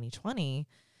 2020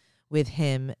 with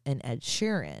him and Ed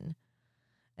Sheeran.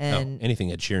 And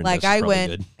anything Ed Sheeran like does is I probably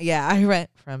went, good. yeah, I went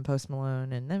from Post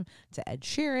Malone and then to Ed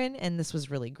Sheeran, and this was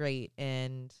really great.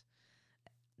 And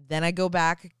then I go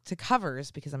back to covers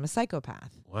because I'm a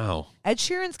psychopath. Wow. Ed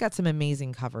Sheeran's got some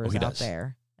amazing covers he out does.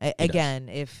 there. He Again,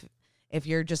 if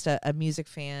you're just a music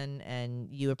fan and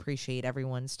you appreciate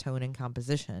everyone's tone and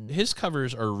composition. His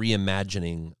covers are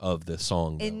reimagining of the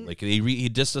song. Though. In- Like he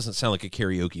just doesn't sound like a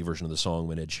karaoke version of the song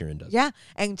when Ed Sheeran does. Yeah,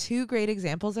 and two great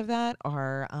examples of that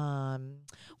are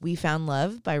We Found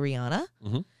Love by Rihanna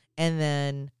Mhm. and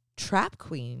then Trap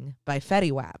Queen by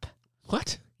Fetty Wap.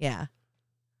 What? Yeah.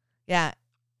 Yeah.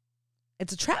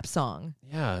 It's a trap song.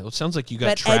 Yeah, it sounds like you got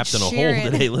But trapped Ed in a hole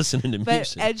Sheeran- today listening to But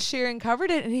music. Ed Sheeran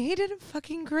covered it and he did a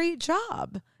fucking great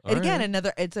job. All And again, right.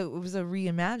 it was a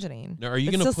reimagining. Now, are you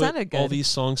It going to still put sounded all good. these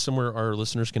songs somewhere our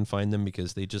listeners can find them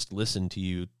because they just listen to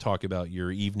you talk about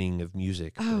your evening of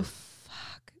music? Oh,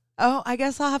 fuck. Oh, I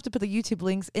guess I'll have to put the YouTube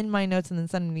links in my notes and then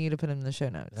send them to you to put them in the show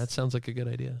notes. That sounds like a good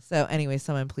idea. So anyway,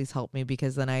 someone please help me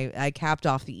because then I capped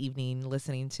off the evening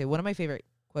listening to one of my favorite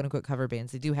quote unquote cover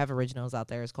bands. They do have originals out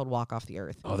there. It's called Walk Off the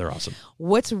Earth. Oh, they're awesome.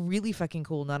 What's really fucking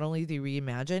cool, not only do they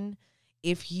reimagine,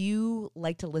 if you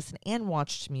like to listen and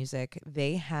watch music,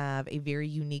 they have a very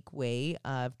unique way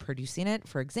of producing it.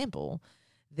 For example,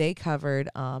 they covered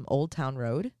Old Town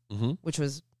Road, Mm-hmm. which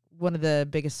was one of the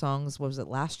biggest songs. What was it,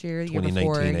 last year, the year 2019,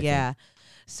 before? I think. Yeah.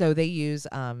 So they use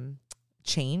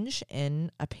change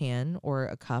in a pan or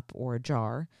a cup or a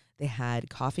jar. They had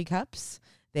coffee cups.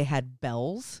 They had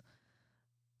bells.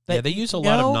 Yeah, But they use a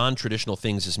lot of no- non-traditional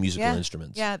things as musical Yeah,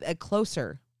 instruments. Yeah, a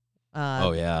closer.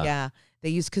 Oh, yeah. Yeah. They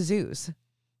use kazoos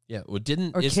Yeah. Well,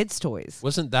 or kids' toys.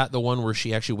 wasn't that the one where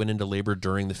she actually went into labor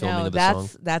during the filming No, of the song?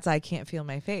 that's I Can't Feel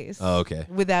My Face. Oh, okay.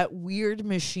 With that weird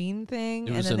machine thing.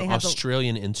 It was and then an they had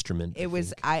Australian instrument. it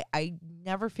was I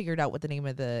never figured out what the name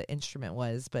of the instrument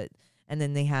was, but and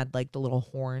then they had like the little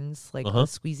horns, like Uh-huh. the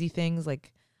squeezy things,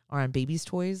 like are on babies'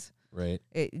 toys. right.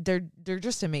 They're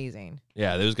just amazing.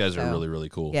 Yeah, those guys are So, really, really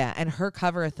cool. Yeah, and her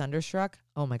cover of Thunderstruck.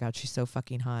 Oh my God, she's so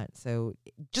fucking hot. So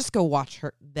just go watch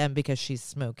them because she's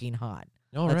smoking hot.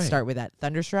 All Let's right. start with that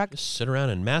Thunderstruck. Just sit around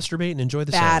and masturbate and enjoy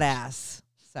the sounds. Badass.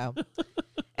 So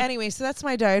anyway, so that's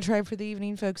my diatribe for the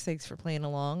evening, folks. Thanks for playing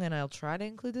along, and I'll try to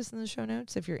include this in the show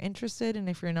notes if you're interested, and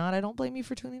if you're not, I don't blame you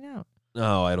for tuning out.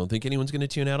 No, I don't think anyone's going to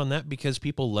tune out on that because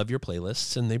people love your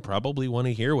playlists and they probably want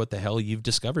to hear what the hell you've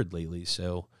discovered lately.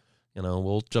 So,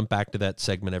 we'll jump back to that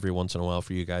segment every once in a while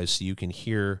for you guys so you can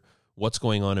hear what's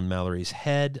going on in Mallory's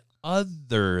head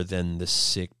other than the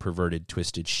sick, perverted,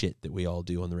 twisted shit that we all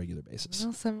do on the regular basis.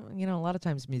 Well, a lot of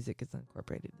times music is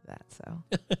incorporated to that.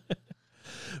 So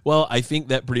Well, I think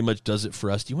that pretty much does it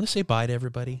for us. Do you want to say bye to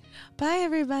everybody? bye,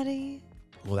 everybody.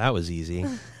 Well, that was easy.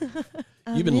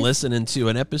 You've been listening to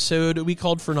an episode we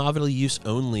called For Novelty Use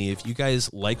Only. If you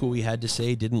guys like what we had to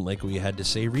say, didn't like what we had to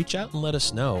say, reach out and let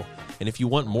us know. And if you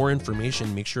want more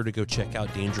information, make sure to go check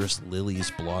out Dangerous Lily's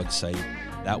blog site.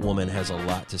 That woman has a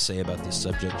lot to say about this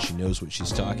subject. She knows what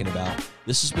she's talking about.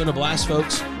 This has been a blast,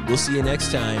 folks. We'll see you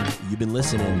next time. You've been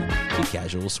listening to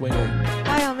Casual Swinger.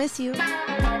 Bye, I'll miss you.